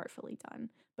was really artfully done.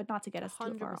 But not to get us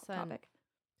too far off 100%. topic.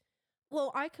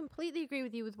 Well, I completely agree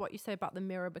with you with what you say about the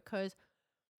mirror, because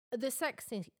the sex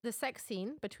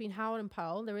scene between Howard and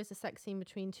Pearl, there is a sex scene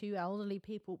between two elderly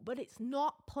people, but it's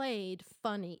not played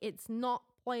funny. It's not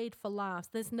played for laughs.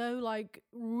 There's no like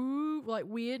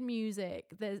weird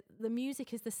music. The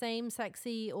music is the same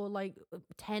sexy or like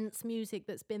tense music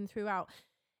that's been throughout.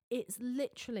 It's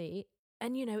literally,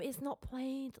 and you know, it's not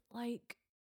played like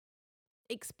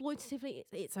exploitatively.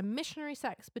 It's a missionary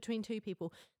sex between two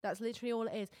people. That's literally all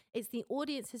it is. It's the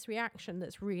audience's reaction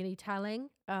that's really telling,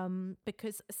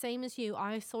 because same as you,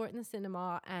 I saw it in the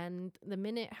cinema, and the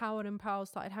minute Howard and Pearl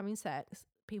started having sex,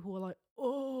 people were like,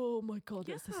 oh my god,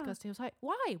 that's disgusting. I was like,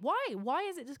 why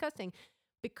is it disgusting?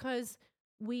 Because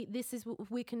we're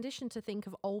conditioned to think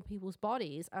of old people's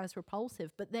bodies as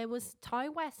repulsive, but Ty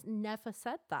West never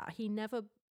said that.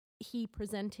 He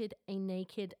presented a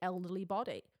naked elderly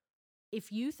body. If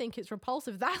you think it's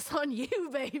repulsive, that's on you,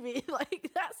 baby.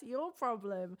 Like, that's your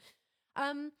problem.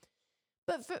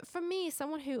 But for me,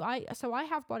 someone who I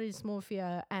have body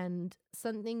dysmorphia, and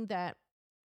something that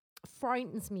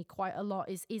frightens me quite a lot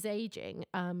is aging.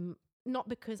 not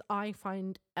because I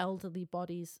find elderly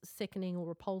bodies sickening or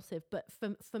repulsive, but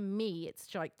for me,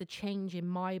 it's like the change in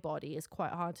my body is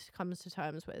quite hard to come to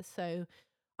terms with. So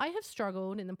I have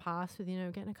struggled in the past with,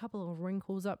 getting a couple of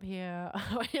wrinkles up here.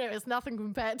 It's nothing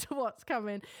compared to what's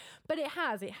coming, but it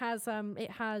has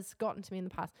gotten to me in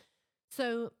the past.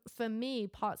 So for me,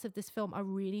 parts of this film are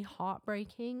really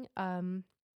heartbreaking.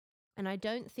 And I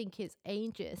don't think it's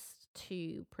ageist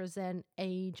to present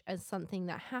age as something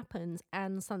that happens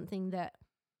and something that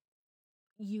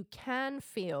you can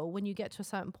feel when you get to a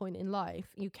certain point in life.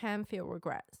 You can feel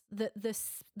regrets. The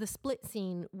split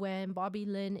scene when Bobby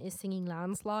Lynn is singing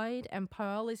Landslide and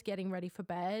Pearl is getting ready for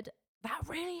bed, that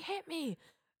really hit me.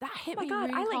 That hit me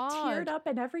really hard. I teared up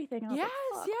and everything. I was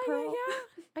yeah.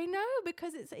 I know,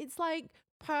 because it's like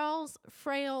Pearl's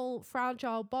frail,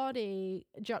 fragile body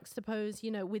juxtaposed,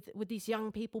 with these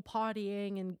young people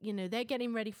partying, and they're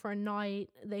getting ready for a night.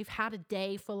 They've had a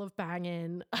day full of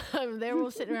banging. They're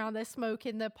all sitting around, they're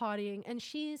smoking, they're partying, and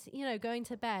she's going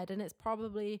to bed, and it's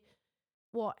probably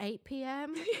 8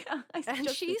 p.m. Yeah, and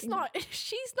she's not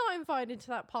invited to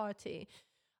that party.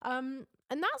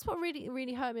 And that's what really,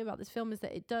 really hurt me about this film, is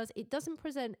that it doesn't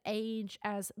present age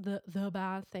as the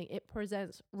bad thing. It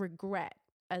presents regret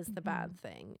as the bad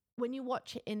thing. When you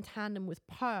watch it in tandem with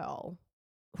Pearl,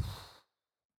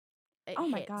 it oh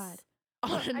my hits God,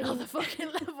 on another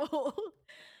fucking level.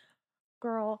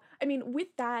 Girl, I mean, with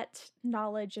that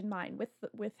knowledge in mind,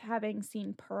 with having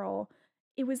seen Pearl,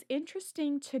 it was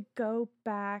interesting to go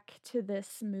back to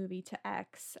this movie, to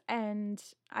X, and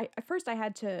at first I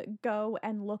had to go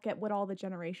and look at what all the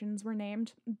generations were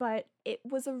named, but it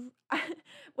was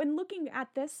when looking at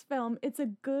this film, it's a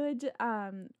good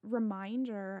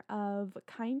reminder of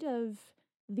kind of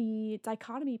the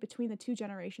dichotomy between the two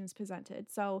generations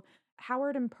presented. So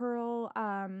Howard and Pearl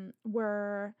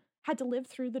had to live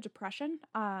through the Depression,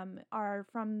 are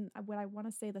from what I want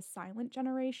to say the silent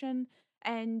generation.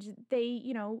 And they,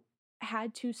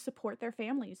 had to support their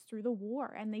families through the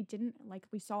war. And they didn't, like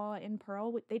we saw in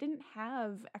Pearl, they didn't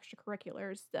have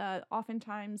extracurriculars.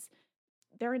 Oftentimes,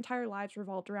 their entire lives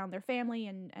revolved around their family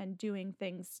and doing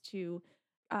things to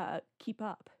keep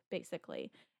up,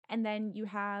 basically. And then you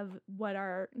have what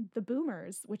are the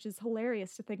boomers, which is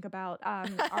hilarious to think about,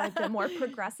 are the more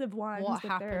progressive ones. What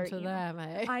happened to them,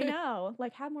 eh? I know,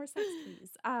 like, have more sex, please.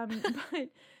 But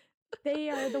they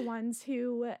are the ones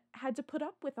who had to put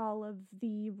up with all of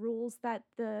the rules that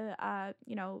the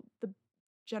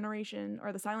generation,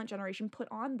 or the silent generation, put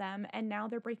on them, and now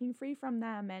they're breaking free from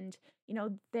them, and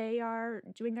they are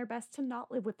doing their best to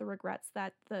not live with the regrets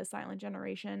that the silent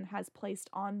generation has placed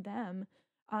on them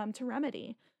to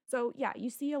remedy. So yeah, you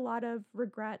see a lot of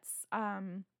regrets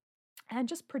and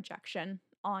just projection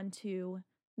onto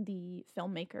the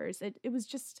filmmakers. It was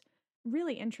just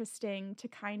really interesting to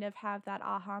kind of have that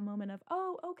aha moment of,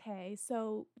 oh, okay,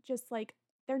 so just like,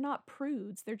 they're not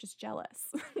prudes, they're just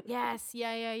jealous. Yes,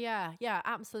 yeah,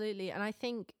 absolutely. And I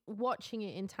think watching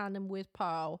it in tandem with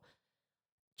Pearl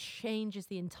changes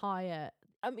the entire...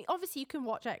 I mean, obviously you can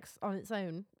watch X on its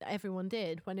own. Everyone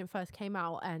did when it first came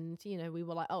out, and we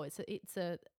were like, oh, it's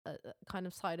a kind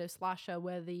of psycho slasher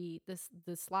where the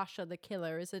slasher, the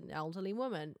killer, is an elderly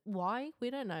woman. Why? We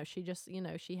don't know. She just,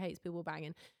 she hates people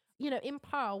banging. In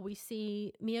Pearl, we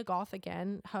see Mia Goth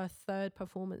again, her third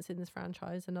performance in this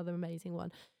franchise, another amazing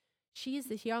one. She is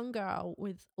this young girl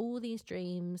with all these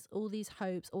dreams, all these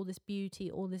hopes, all this beauty,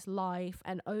 all this life.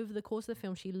 And over the course of the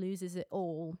film, she loses it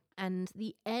all. And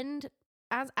the end,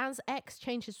 as X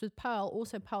changes with Pearl,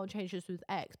 also Pearl changes with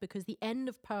X, because the end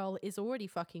of Pearl is already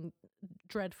fucking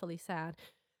dreadfully sad.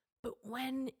 But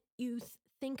when you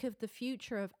think of the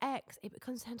future of X, it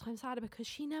becomes 10 times sadder, because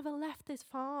she never left this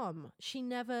farm.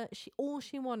 All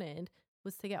she wanted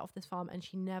was to get off this farm, and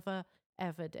she never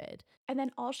ever did. And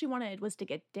then all she wanted was to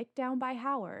get dicked down by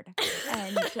Howard,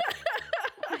 and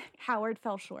Howard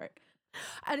fell short.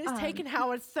 And it's taken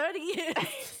Howard 30 years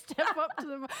to step up to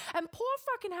them. And poor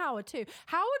fucking Howard too.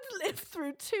 Howard lived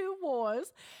through 2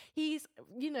 wars. He's,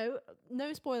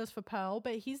 no spoilers for Pearl,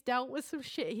 but he's dealt with some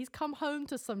shit. He's come home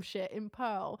to some shit in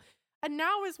Pearl. And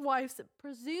now his wife's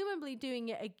presumably doing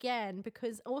it again,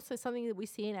 because also something that we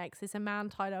see in X is a man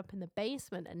tied up in the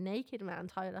basement, a naked man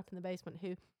tied up in the basement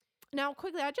who... Now,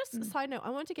 quickly, side note,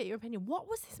 I want to get your opinion. What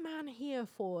was this man here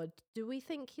for? Do we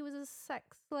think he was a sex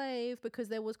slave? Because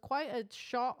there was quite a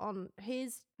shot on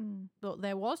his... Well,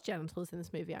 there was genitals in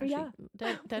this movie, actually. Yeah.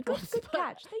 Dead good, ones, good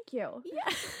catch. Thank you.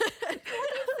 Yeah.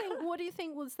 What do you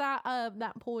think was that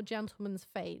poor gentleman's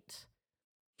fate?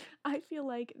 I feel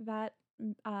like that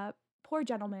poor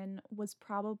gentleman was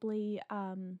probably...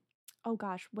 oh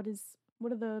gosh, what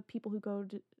are the people who go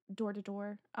door to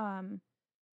door?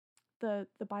 the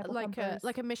Bible like thumpers.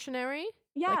 a missionary.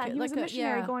 Yeah, he was a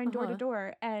missionary going door to uh-huh.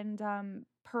 door, and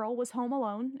Pearl was home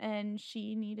alone, and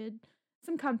she needed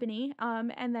some company.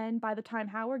 And then by the time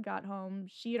Howard got home,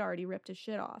 she had already ripped his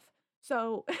shit off.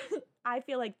 So I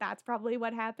feel like that's probably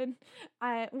what happened.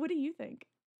 What do you think?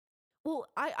 Well,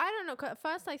 I don't know. 'Cause at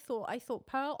first, I thought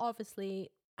Pearl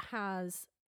obviously has,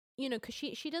 because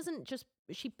she doesn't just,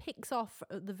 she picks off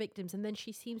the victims and then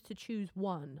she seems to choose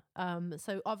one.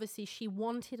 So obviously she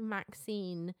wanted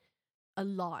Maxine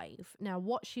alive. Now,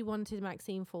 what she wanted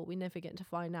Maxine for, we never get to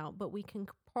find out, but we can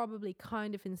probably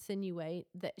kind of insinuate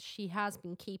that she has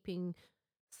been keeping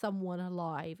someone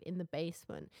alive in the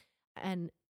basement,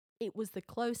 and it was the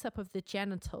close up of the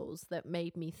genitals that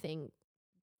made me think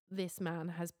this man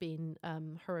has been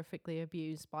horrifically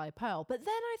abused by Pearl. But then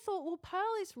I thought, well,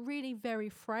 Pearl is really very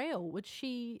frail. Would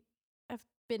she have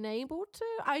been able to?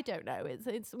 I don't know.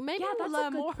 It's maybe we'll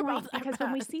learn more about that, because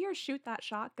when we see her shoot that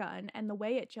shotgun and the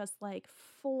way it just like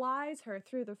flies her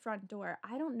through the front door,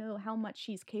 I don't know how much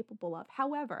she's capable of.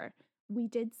 However, we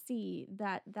did see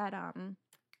that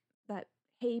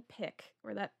hay pick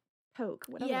or that poke,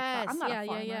 whatever. Yes, I'm not a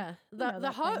farmer. yeah. You know The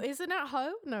that hoe, thing. isn't that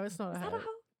hoe? No, it's not a Is hoe. that a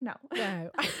hoe? No.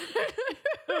 No.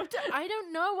 I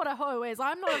don't know what a hoe is.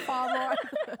 I'm not a farmer.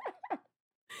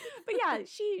 But yeah,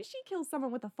 she kills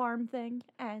someone with a farm thing,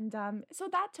 and so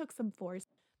that took some force.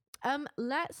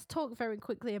 Let's talk very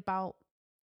quickly about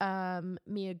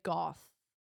Mia Goth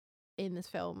in this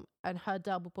film and her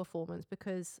double performance,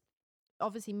 because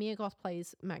obviously Mia Goth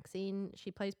plays Maxine, she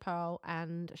plays Pearl,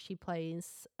 and she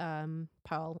plays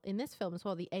Pearl in this film as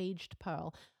well, the aged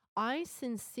Pearl. I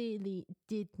sincerely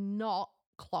did not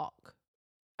clock.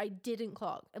 I didn't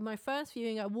clock. In my first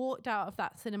viewing, I walked out of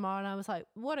that cinema and I was like,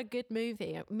 what a good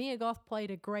movie. Mia Goth played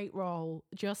a great role,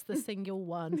 just the single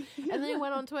one. And then it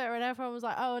went on Twitter and everyone was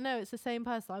like, oh no, it's the same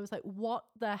person. I was like, what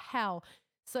the hell?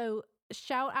 So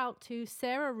shout out to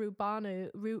Sarah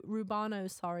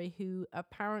Rubano, sorry, who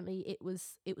apparently it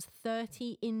was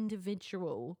 30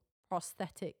 individual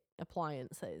prosthetic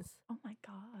appliances. Oh my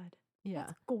God. Yeah.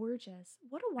 That's gorgeous.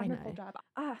 What a wonderful job.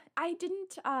 I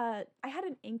didn't I had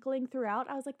an inkling throughout.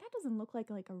 I was like, that doesn't look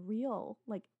like a real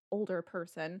like older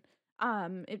person.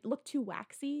 It looked too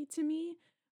waxy to me.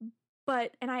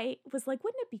 And I was like,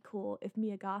 wouldn't it be cool if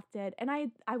Mia Goth did? And I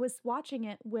was watching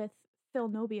it with Phil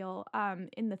Nobile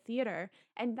in the theater,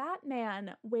 and that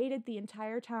man waited the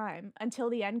entire time until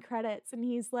the end credits, and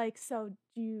he's like, so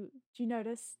do you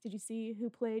notice? Did you see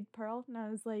who played Pearl? And I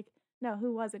was like, no,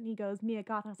 who was it? And he goes, Mia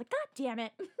Goth. And I was like, God damn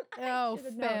it. Oh,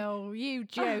 Phil, you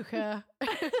joker.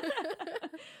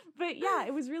 But yeah,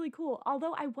 it was really cool.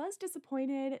 Although I was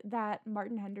disappointed that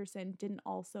Martin Henderson didn't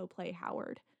also play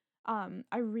Howard.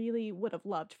 I really would have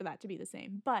loved for that to be the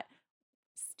same. But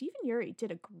Stephen Ury did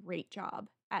a great job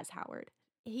as Howard.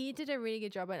 He did a really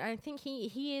good job, and I think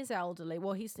he is elderly.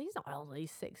 Well, he's not elderly,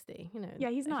 he's 60,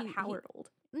 Yeah, he's not Howard old.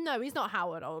 No, he's not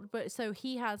Howard old, but so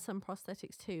he had some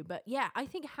prosthetics too. But yeah, I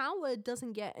think Howard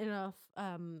doesn't get enough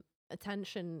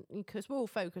attention because we're all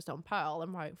focused on Pearl,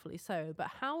 and rightfully so. But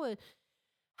Howard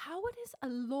is a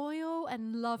loyal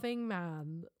and loving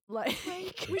man. Like,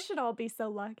 we should all be so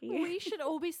lucky. We should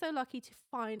all be so lucky to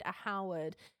find a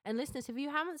Howard. And listeners, if you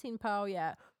haven't seen Pearl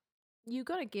yet, you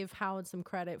got to give Howard some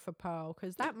credit for Pearl,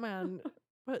 because that man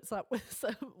puts up with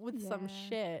some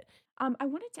shit. I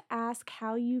wanted to ask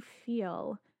how you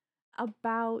feel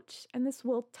about, and this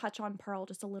will touch on Pearl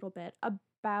just a little bit,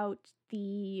 about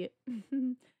the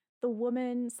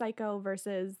woman psycho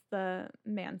versus the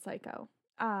man psycho,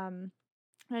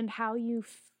 and how you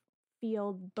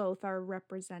feel both are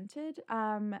represented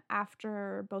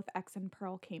after both X and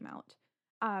Pearl came out.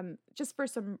 Just for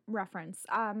some reference.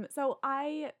 So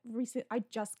I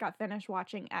just got finished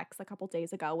watching X a couple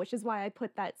days ago, which is why I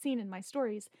put that scene in my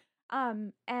stories.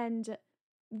 And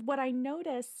what I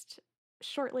noticed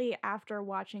shortly after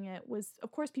watching it was,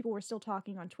 of course, people were still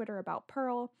talking on Twitter about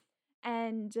Pearl,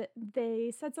 and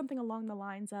they said something along the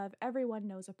lines of, everyone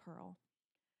knows a Pearl.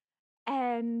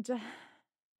 And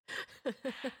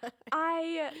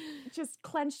I just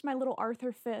clenched my little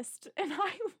Arthur fist, and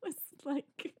I was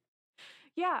like,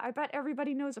 yeah, I bet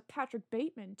everybody knows a Patrick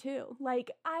Bateman too.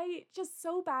 Like, I just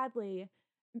so badly,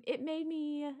 it made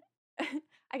me,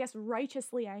 I guess,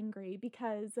 righteously angry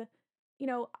because,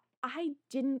 I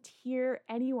didn't hear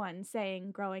anyone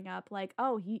saying growing up, like,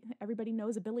 oh, everybody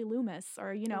knows a Billy Loomis, or,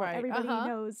 Right, everybody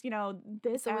knows,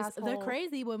 this So it's asshole. the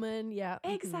crazy woman, yeah.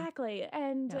 Exactly.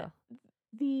 And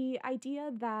the idea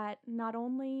that not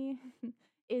only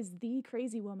is the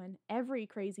crazy woman every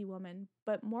crazy woman,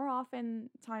 but more often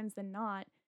times than not,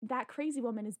 that Crazy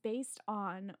Woman is based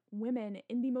on women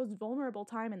in the most vulnerable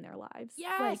time in their lives.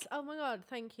 Yes. Like, Oh my God.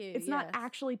 Thank you. it's not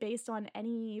actually based on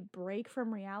any break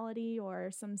from reality or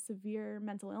some severe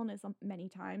mental illness many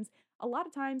times. A lot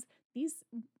of times, these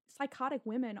psychotic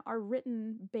women are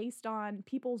written based on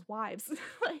people's wives.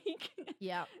 Like,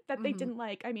 Yeah. that they didn't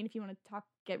like. I mean, if you want to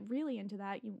get really into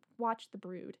that, you watch The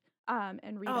Brood.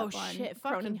 And read Oh up on shit!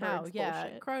 Fucking hell! Cronenberg's Yeah,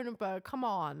 bullshit. Cronenberg. Come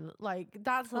on, like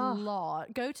that's a Ugh.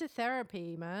 lot. Go to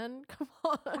therapy, man. Come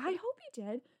on. I hope he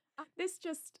did. This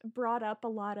just brought up a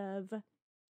lot of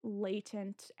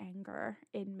latent anger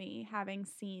in me, having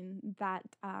seen that,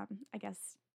 I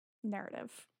guess,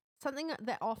 narrative. Something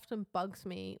that often bugs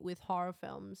me with horror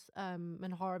films,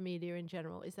 and horror media in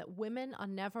general, is that women are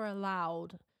never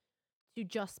allowed to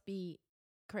just be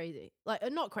crazy. Like,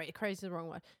 not crazy. Crazy is the wrong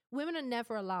word. Women are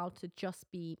never allowed to just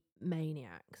be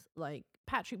maniacs. Like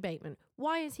Patrick Bateman.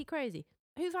 Why is he crazy?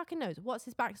 Who fucking knows? What's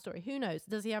his backstory? Who knows?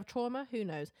 Does he have trauma? Who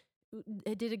knows?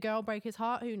 Did a girl break his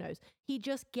heart? Who knows? He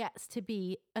just gets to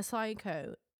be a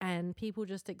psycho and people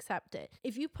just accept it.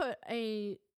 If you put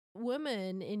a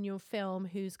woman in your film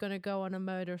who's going to go on a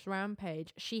murderous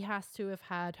rampage, she has to have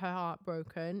had her heart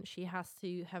broken. She has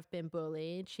to have been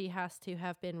bullied. She has to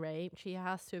have been raped. She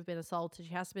has to have been assaulted.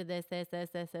 She has to be this.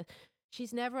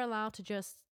 She's never allowed to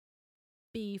just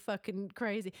be fucking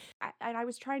crazy. I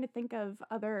was trying to think of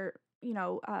other,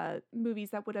 movies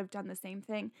that would have done the same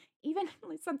thing. Even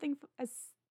something as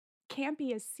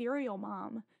campy as Serial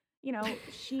Mom.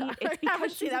 It's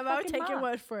because she's a fucking take mom. your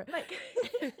word for it. Like,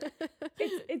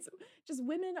 it's just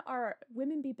women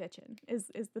be bitching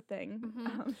is the thing.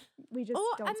 We just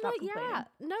don't stop complaining.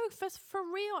 No, for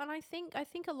real. And I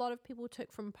think a lot of people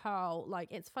took from Pearl.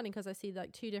 Like, it's funny because I see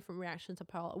like two different reactions to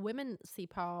Pearl. Women see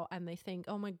Pearl and they think,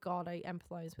 oh my God, I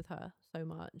empathize with her so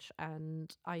much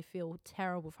and I feel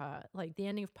terrible for her. Like, the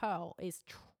ending of Pearl is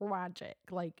tragic,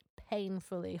 like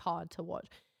painfully hard to watch.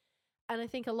 And I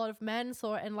think a lot of men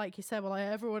saw it, and like you said, well, like,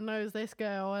 everyone knows this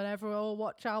girl, and everyone, oh,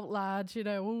 watch out, lads,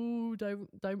 ooh,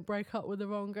 don't break up with the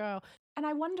wrong girl. And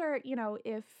I wonder,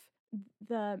 if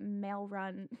the male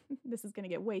run, this is going to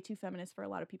get way too feminist for a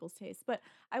lot of people's taste, but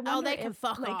I wonder they can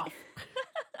fuck off.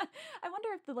 I wonder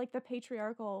if the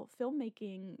patriarchal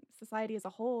filmmaking society as a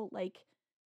whole,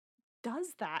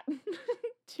 does that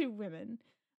to women.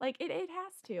 Like, it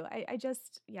has to. I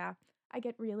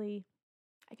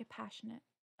get passionate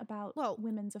about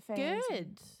women's affairs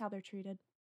and how they're treated.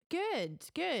 Good.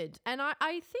 And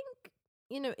I think,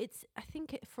 I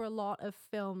think for a lot of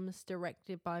films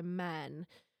directed by men,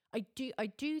 I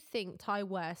do think Ti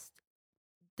West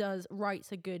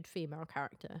writes a good female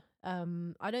character.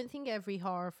 I don't think every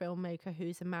horror filmmaker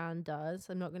who's a man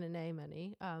does. I'm not going to name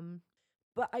any.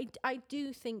 But I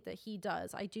do think that he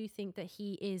does. I do think that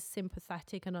he is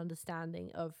sympathetic and understanding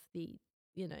of the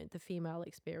female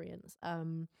experience.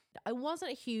 I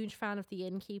wasn't a huge fan of the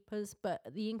Innkeepers, but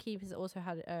the Innkeepers also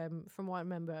had, from what I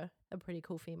remember, a pretty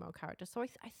cool female character. So I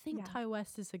think Ti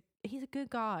West he's a good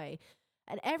guy.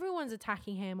 And everyone's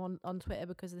attacking him on Twitter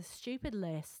because of the stupid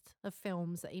list of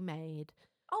films that he made.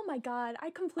 Oh my God, I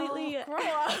completely... grow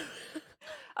up.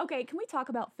 Okay, can we talk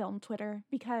about film Twitter?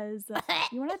 Because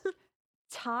you want to...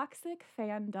 Toxic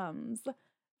fandoms.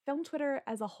 Film Twitter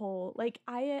as a whole.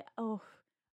 The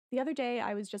other day,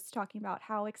 I was just talking about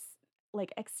how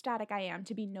ecstatic I am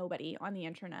to be nobody on the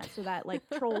internet, so that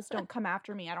trolls don't come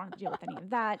after me. I don't have to deal with any of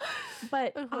that.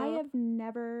 But I have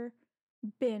never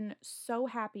been so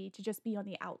happy to just be on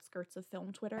the outskirts of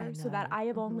film Twitter, so that I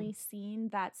have only seen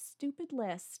that stupid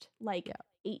list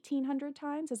 1,800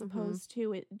 times as opposed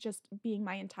to it just being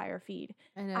my entire feed.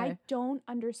 I don't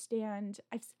understand.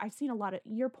 I've seen a lot of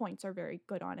your points are very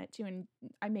good on it too, and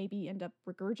I maybe end up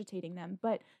regurgitating them,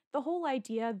 but the whole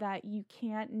idea that you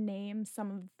can't name some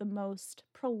of the most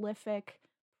prolific,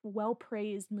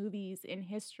 well-praised movies in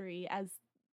history as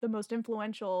the most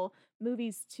influential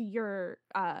movies to your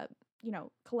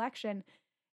collection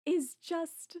is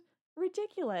just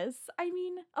ridiculous. I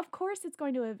mean, of course it's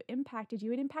going to have impacted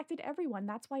you. It impacted everyone.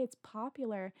 That's why it's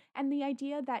popular. And the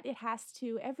idea that it has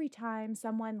to, every time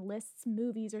someone lists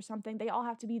movies or something, they all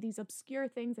have to be these obscure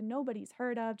things and nobody's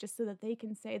heard of just so that they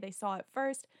can say they saw it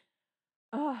first.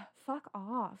 Ugh, fuck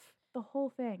off. The whole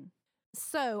thing.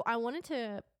 So I wanted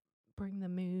to bring the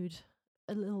mood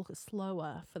a little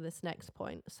slower for this next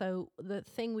point. So the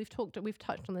thing we've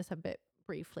touched on this a bit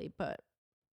briefly, but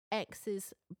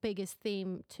X's biggest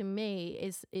theme to me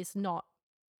is not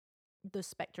the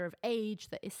specter of age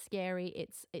that is scary.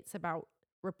 It's about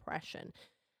repression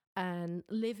and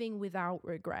living without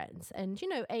regrets. And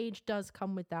age does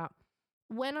come with that.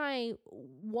 When I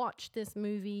watched this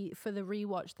movie for the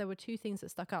rewatch, there were two things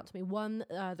that stuck out to me. One,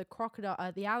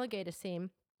 the alligator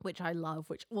scene which I love,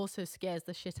 which also scares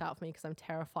the shit out of me because I'm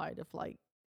terrified of like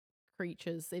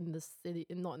creatures in the city,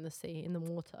 not in the sea, in the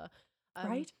water.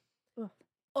 Right? Ugh.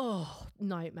 Oh,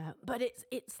 nightmare. But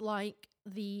it's like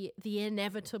the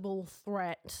inevitable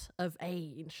threat of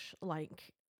age,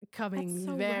 like coming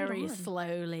so very right on.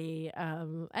 slowly.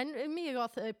 And Mia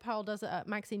Goth, Pearl does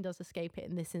Maxine does escape it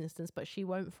in this instance, but she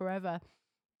won't forever.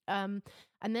 And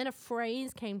then a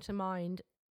phrase came to mind.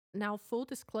 Now, full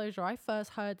disclosure, I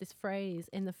first heard this phrase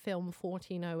in the film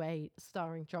 1408,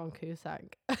 starring John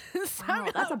Cusack. Wow,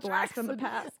 that's a blast from the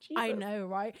past. I Jesus. know,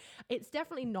 right? It's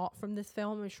definitely not from this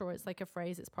film. I'm sure it's like a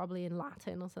phrase. It's probably in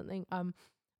Latin or something.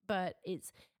 But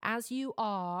it's, as you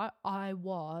are, I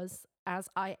was, as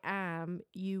I am,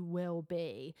 you will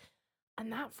be.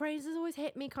 And that phrase has always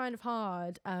hit me kind of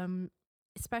hard,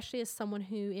 especially as someone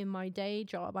who, in my day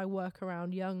job, I work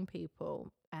around young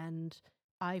people, and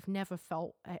I've never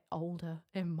felt older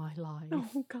in my life.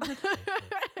 Oh, God.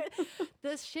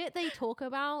 The shit they talk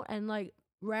about and like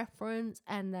reference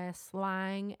and their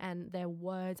slang and their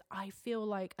words, I feel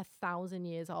like 1,000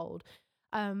 years old.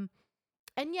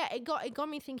 And yeah, it got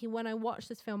me thinking when I watched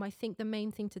this film. I think the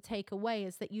main thing to take away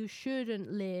is that you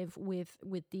shouldn't live with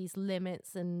these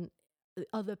limits and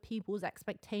other people's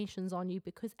expectations on you,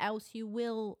 because else you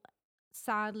will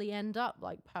sadly end up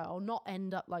like Pearl. Not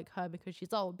end up like her because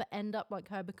she's old, but end up like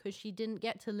her because she didn't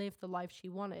get to live the life she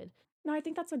wanted. No, I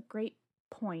think that's a great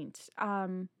point.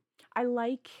 I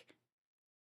like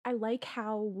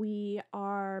how we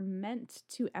are meant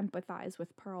to empathize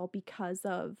with Pearl because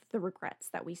of the regrets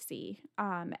that we see,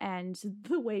 and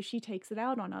the way she takes it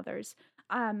out on others.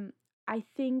 I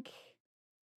think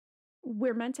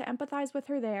we're meant to empathize with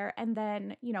her there, and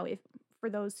then, you know, if for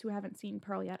those who haven't seen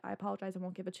Pearl yet, I apologize, I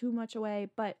won't give it too much away,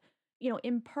 but, you know,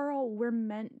 in Pearl, we're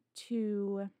meant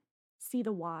to see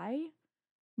the why,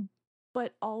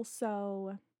 but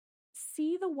also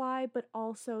see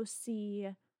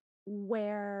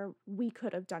where we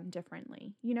could have done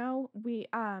differently. You know,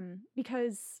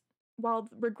 because while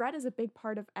regret is a big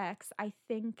part of X, I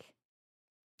think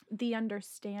the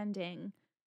understanding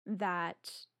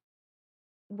that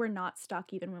we're not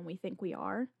stuck even when we think we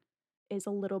are is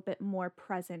a little bit more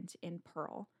present in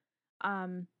Pearl.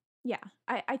 Yeah,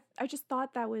 I just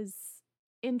thought that was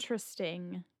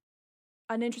interesting,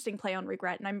 an interesting play on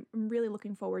regret, and I'm really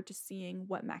looking forward to seeing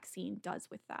what Maxine does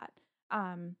with that.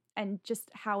 And just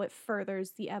how it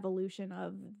furthers the evolution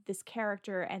of this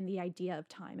character and the idea of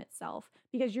time itself.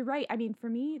 Because you're right, I mean, for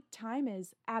me, time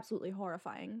is absolutely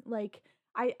horrifying. Like,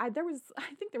 I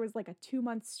think there was like a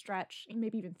 2-month stretch,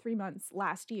 maybe even 3 months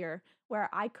last year, where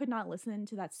I could not listen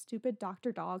to that stupid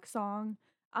Dr. Dog song.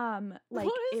 Like,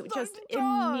 it just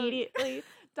immediately,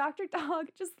 Dr. Dog,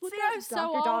 just look at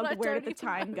Dr. Dog, where did the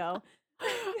time go?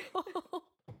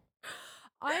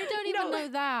 I don't even know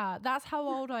that. That's how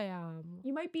old I am.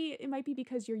 It might be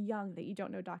because you're young that you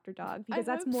don't know Dr. Dog, because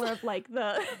that's more of like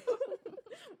the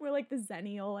more like the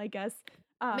Zennial, I guess.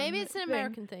 Maybe it's an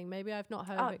American thing. Maybe I've not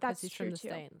heard of it because he's from the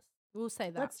States. We'll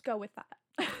say that. Let's go with that.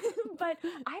 But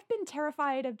I've been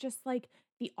terrified of just like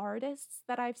the artists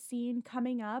that I've seen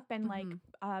coming up and like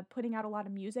putting out a lot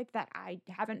of music that I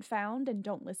haven't found and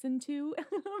don't listen to.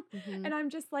 And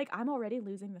I'm just like, I'm already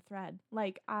losing the thread.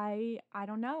 Like, I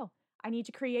don't know. I need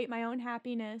to create my own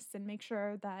happiness and make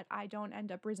sure that I don't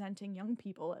end up resenting young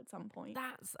people at some point.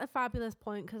 That's a fabulous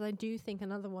point, because I do think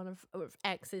another one of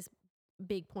X's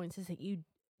big points is that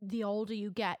the older you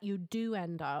get, you do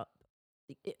end up,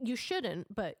 you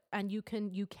shouldn't, but, and you can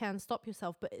stop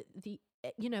yourself, but the,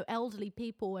 you know, elderly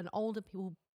people and older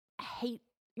people hate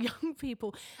young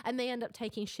people, and they end up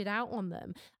taking shit out on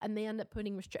them, and they end up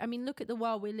putting I mean, look at the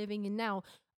world we're living in now.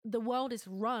 The world is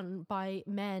run by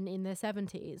men in their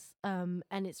 70s, and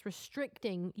it's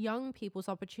restricting young people's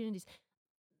opportunities.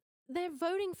 They're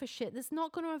voting for shit that's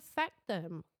not going to affect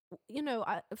them. You know,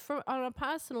 on a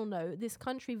personal note, this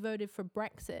country voted for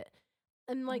Brexit,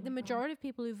 and like the majority of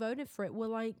people who voted for it were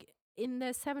like in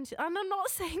their 70s. And I'm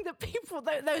not saying that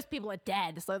those people are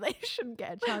dead, so they shouldn't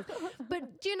get a chance.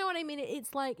 But do you know what I mean?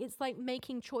 It's like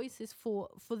making choices for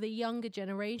the younger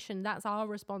generation. That's our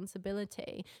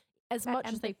responsibility. As that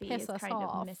much as they piss us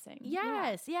off. Missing.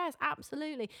 Yes,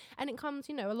 absolutely. And it comes,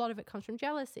 you know, a lot of it comes from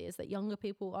jealousy, is that younger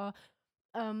people are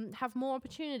have more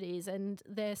opportunities and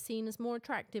they're seen as more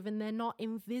attractive and they're not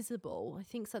invisible. I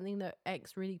think something that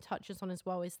X really touches on as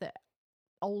well is that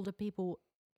older people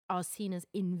are seen as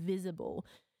invisible,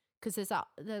 because there's a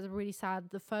really sad,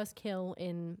 the first kill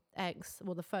in X,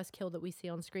 well, the first kill that we see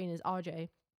on screen is RJ.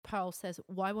 Pearl says,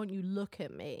 "Why won't you look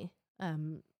at me?"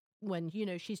 When, you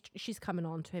know, she's coming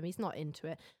on to him, he's not into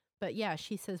it, but yeah,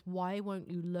 she says, "Why won't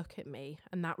you look at me?"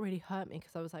 And that really hurt me,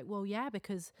 because I was like, well, yeah,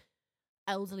 because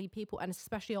elderly people, and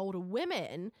especially older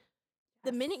women,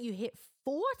 the minute you hit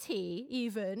 40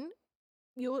 even,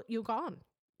 you're gone.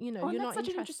 You know, Oh, and you're that's not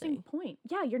such an interesting. interesting point.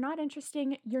 Yeah, you're not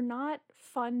interesting. You're not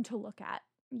fun to look at.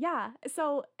 Yeah.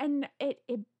 So, and it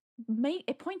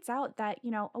points out that,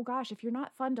 oh gosh, if you're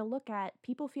not fun to look at,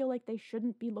 people feel like they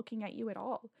shouldn't be looking at you at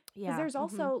all. Because Yeah. there's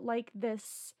also like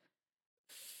this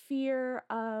fear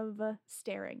of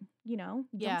staring, don't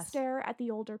Yes. stare at the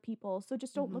older people, so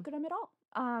just don't look at them at all.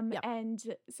 Yep.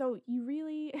 And so you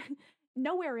really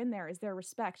nowhere in there is there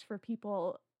respect for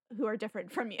people who are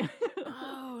different from you.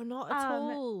 Oh, not at Um,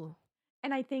 all.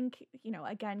 and I think,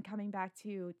 again, coming back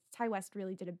to Ty West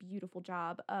really did a beautiful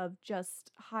job of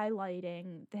just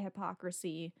highlighting the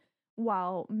hypocrisy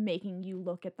while making you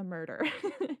look at the murder.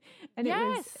 And it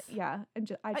was, Yes. yeah,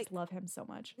 and I just love him so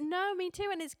much. No, me too,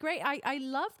 and it's great.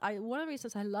 One of the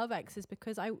reasons I love X is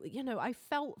because I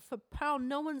felt for Pearl.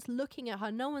 No one's looking at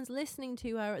her, no one's listening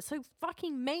to her. So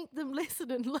fucking make them listen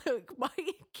and look by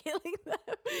killing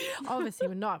them. Obviously,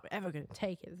 we're not ever going to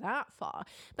take it that far,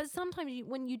 but sometimes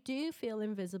when you do feel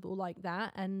invisible like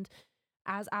that, and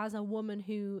as a woman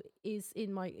who is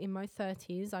in my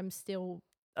 30s, I'm still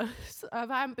I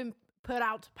haven't been put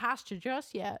out to pasture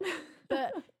just yet,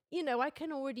 but. You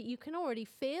can already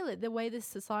feel it. The way this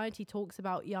society talks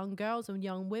about young girls and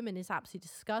young women is absolutely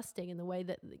disgusting. And the way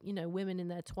that, women in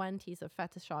their 20s are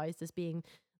fetishized as being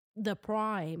the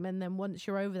prime. And then once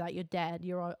you're over that, you're dead.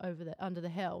 You're under the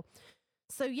hill.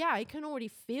 So yeah, I can already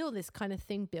feel this kind of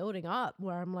thing building up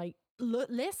where I'm like, look,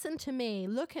 listen to me,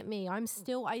 look at me. I'm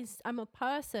a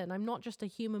person. I'm not just a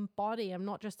human body. I'm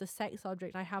not just a sex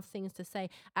object. I have things to say,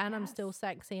 and I'm still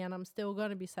sexy, and I'm still going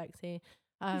to be sexy.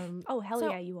 Oh, hell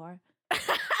yeah, you are.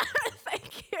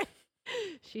 Thank you.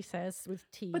 She says with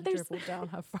tea dribbled down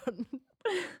her front.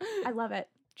 I love it.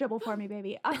 Dribble for me,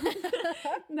 baby.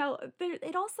 No,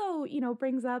 it also,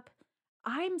 brings up,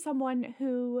 I'm someone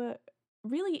who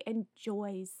really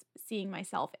enjoys seeing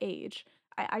myself age.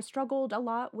 I struggled a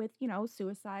lot with,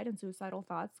 suicide and suicidal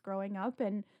thoughts growing up.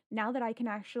 And now that I can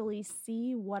actually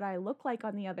see what I look like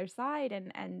on the other side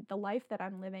and the life that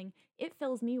I'm living, it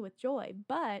fills me with joy.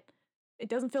 But it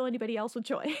doesn't fill anybody else with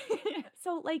joy.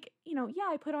 So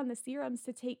I put on the serums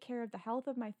to take care of the health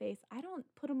of my face. I don't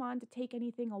put them on to take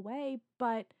anything away,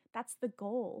 but that's the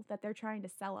goal that they're trying to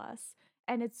sell us.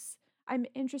 And I'm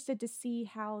interested to see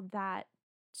how that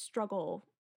struggle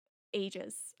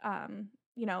ages,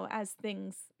 as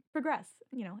things progress,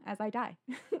 as I die.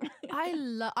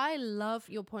 I love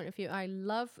your point of view. I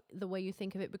love the way you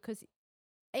think of it, because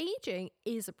aging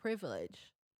is a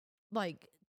privilege. Like,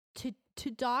 to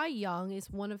die young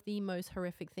is one of the most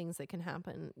horrific things that can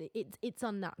happen. It's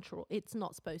unnatural. It's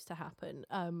not supposed to happen.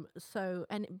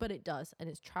 But it does, and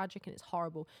it's tragic and it's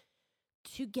horrible.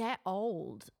 To get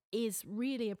old is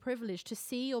really a privilege. To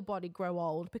see your body grow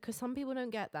old, because some people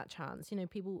don't get that chance.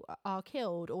 People are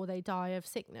killed or they die of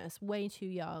sickness way too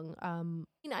young.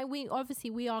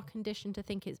 We are conditioned to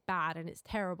think it's bad and it's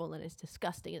terrible and it's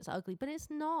disgusting, it's ugly, but it's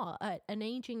not. An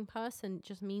aging person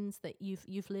just means that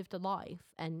you've lived a life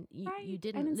and you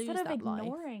didn't lose that life. And instead of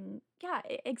ignoring,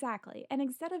 exactly. And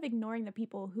instead of ignoring the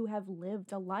people who have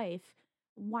lived a life,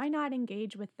 why not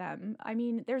engage with them? I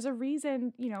mean, there's a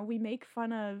reason, we make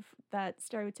fun of that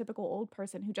stereotypical old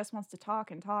person who just wants to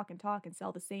talk and talk and talk and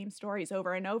sell the same stories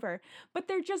over and over, but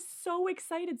they're just so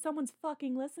excited someone's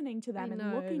fucking listening to them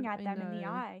and looking at them in the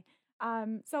eye.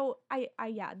 So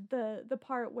the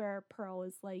part where Pearl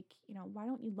is like, why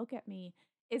don't you look at me,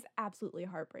 is absolutely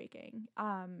heartbreaking.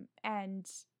 And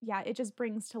yeah, it just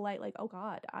brings to light like, oh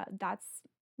God, that's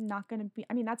not going to be,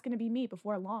 that's going to be me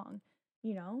before long,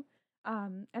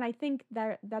 and I think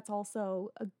that's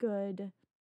also a good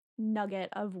nugget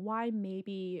of why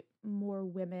maybe more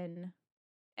women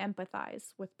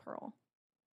empathize with Pearl.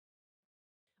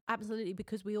 Absolutely,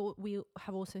 because we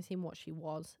have also seen what she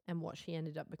was and what she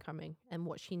ended up becoming and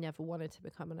what she never wanted to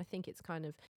become. And I think it's kind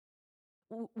of,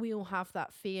 we all have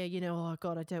that fear, oh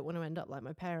God, I don't want to end up like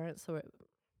my parents, or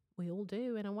we all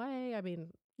do in a way. I mean,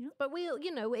 but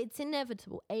it's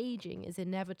inevitable. Aging is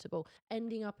inevitable.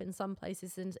 Ending up in some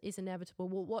places is inevitable.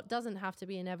 Well, what doesn't have to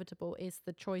be inevitable is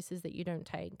the choices that you don't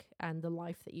take and the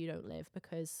life that you don't live,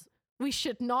 because we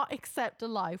should not accept a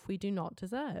life we do not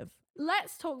deserve.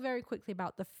 Let's talk very quickly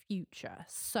about the future.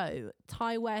 So,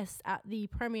 Ty West, at the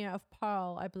premiere of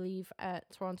Pearl, I believe, at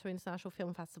Toronto International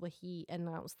Film Festival, he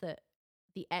announced that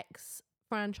the X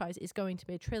franchise is going to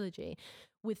be a trilogy,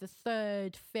 with the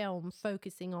third film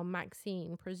focusing on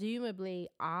Maxine, presumably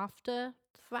after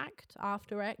X.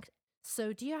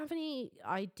 So do you have any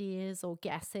ideas or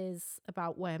guesses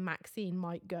about where Maxine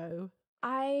might go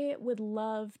I would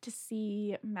love to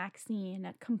see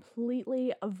Maxine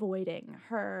completely avoiding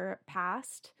her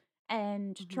past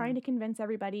and trying to convince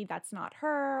everybody that's not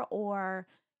her, or,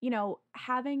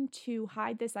 having to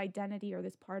hide this identity or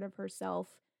this part of herself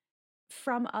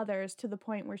from others to the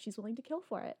point where she's willing to kill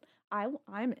for it.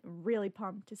 I'm really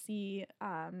pumped to see.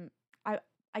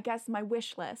 I guess my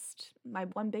wish list, my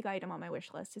one big item on my wish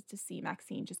list, is to see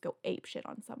Maxine just go ape shit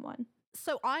on someone.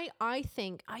 So I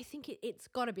think it's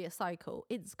got to be a cycle.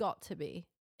 It's got to be.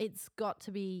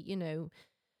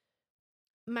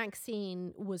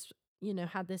 Maxine was,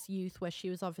 had this youth where she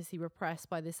was obviously repressed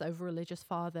by this over-religious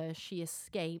father. She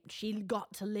escaped. She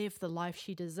got to live the life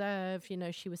she deserved.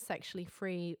 She was sexually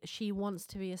free. She wants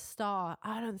to be a star.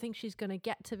 I don't think she's going to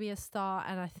get to be a star,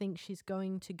 and I think she's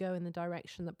going to go in the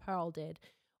direction that Pearl did.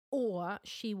 Or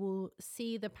she will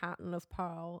see the pattern of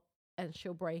Pearl and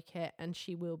she'll break it and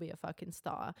she will be a fucking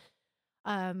star.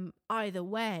 Either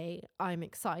way, I'm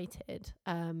excited.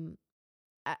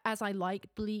 As I like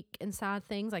bleak and sad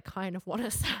things, I kind of want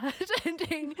a sad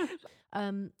ending.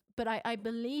 But I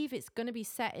believe it's going to be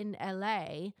set in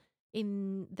LA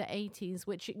in the 80s,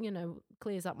 which,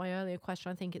 clears up my earlier question.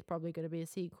 I think it's probably going to be a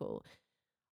sequel.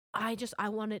 I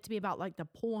want it to be about like the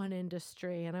porn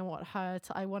industry, and I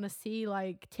want to see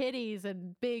like titties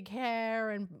and big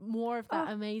hair and more of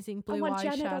that amazing blue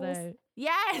eyeshadow.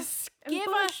 Yes, give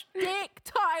us dick,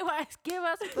 Ti West, give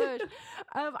us bush.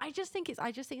 I just think it's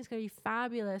going to be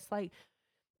fabulous. Like,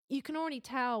 you can already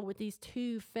tell with these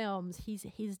two films,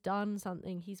 he's done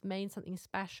something, he's made something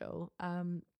special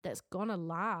that's gonna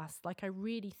last. Like, I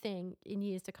really think in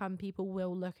years to come, people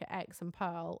will look at X and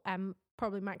Pearl, and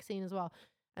probably Maxine as well,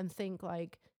 and think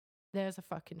like, there's a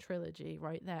fucking trilogy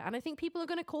right there. And I think people are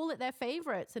going to call it their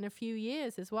favorites in a few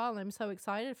years as well. And I'm so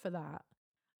excited for that.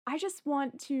 I just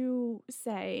want to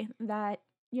say that,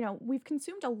 we've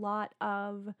consumed a lot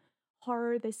of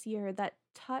horror this year that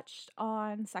touched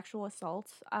on sexual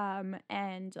assault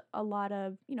and a lot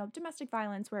of, domestic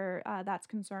violence where that's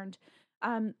concerned.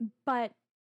 But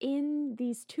in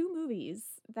these two movies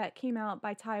that came out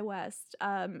by Ti West,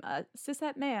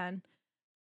 Cishet Man,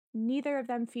 neither of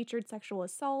them featured sexual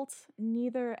assault,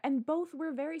 and both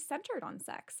were very centered on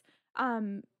sex.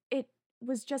 It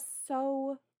was just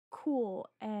so cool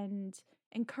and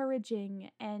encouraging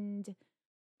and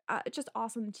just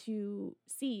awesome to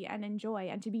see and enjoy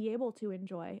and to be able to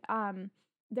enjoy.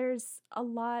 There's a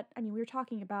lot, we were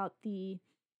talking about the,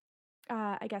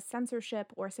 I guess,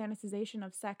 censorship or sanitization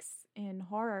of sex in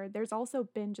horror. There's also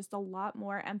been just a lot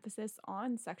more emphasis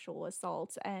on sexual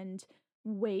assault and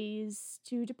ways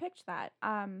to depict that.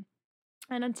 And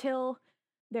until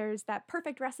there's that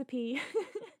perfect recipe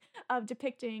of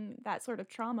depicting that sort of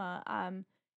trauma,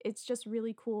 it's just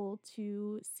really cool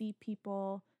to see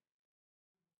people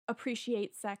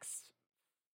appreciate sex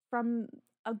from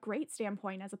a great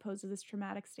standpoint as opposed to this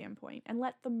traumatic standpoint, and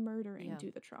let the murdering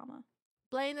do the trauma.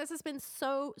 Blaine, this has been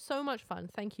so much fun.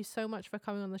 Thank you so much for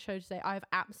coming on the show today. I've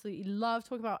absolutely loved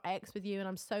talking about X with you, and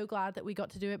I'm so glad that we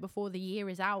got to do it before the year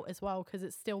is out as well, because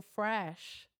it's still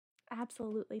fresh.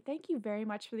 Absolutely. Thank you very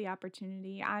much for the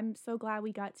opportunity. I'm so glad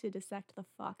we got to dissect the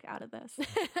fuck out of this.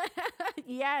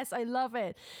 Yes, I love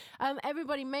it.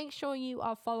 Everybody, make sure you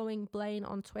are following Blaine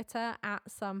on Twitter at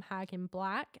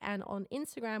 @SomeHagInBlack, and on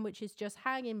Instagram, which is just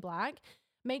HagInBlack.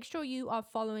 Make sure you are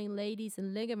following Ladies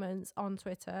and Ligaments on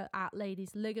Twitter at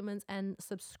Ladies Ligaments, and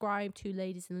subscribe to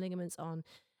Ladies and Ligaments on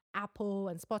Apple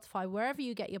and Spotify, wherever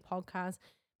you get your podcasts.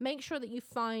 Make sure that you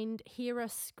find Hear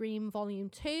Us Scream Volume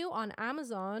 2 on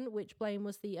Amazon, which Blaine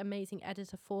was the amazing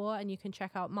editor for, and you can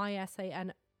check out my essay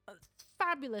and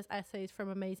fabulous essays from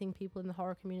amazing people in the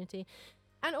horror community.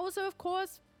 And also, of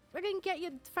course, get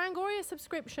your Fangoria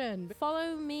subscription.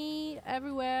 Follow me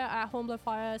everywhere at Hornblood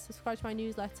Fire, subscribe to my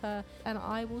newsletter, and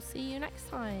I will see you next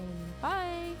time.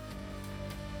 Bye!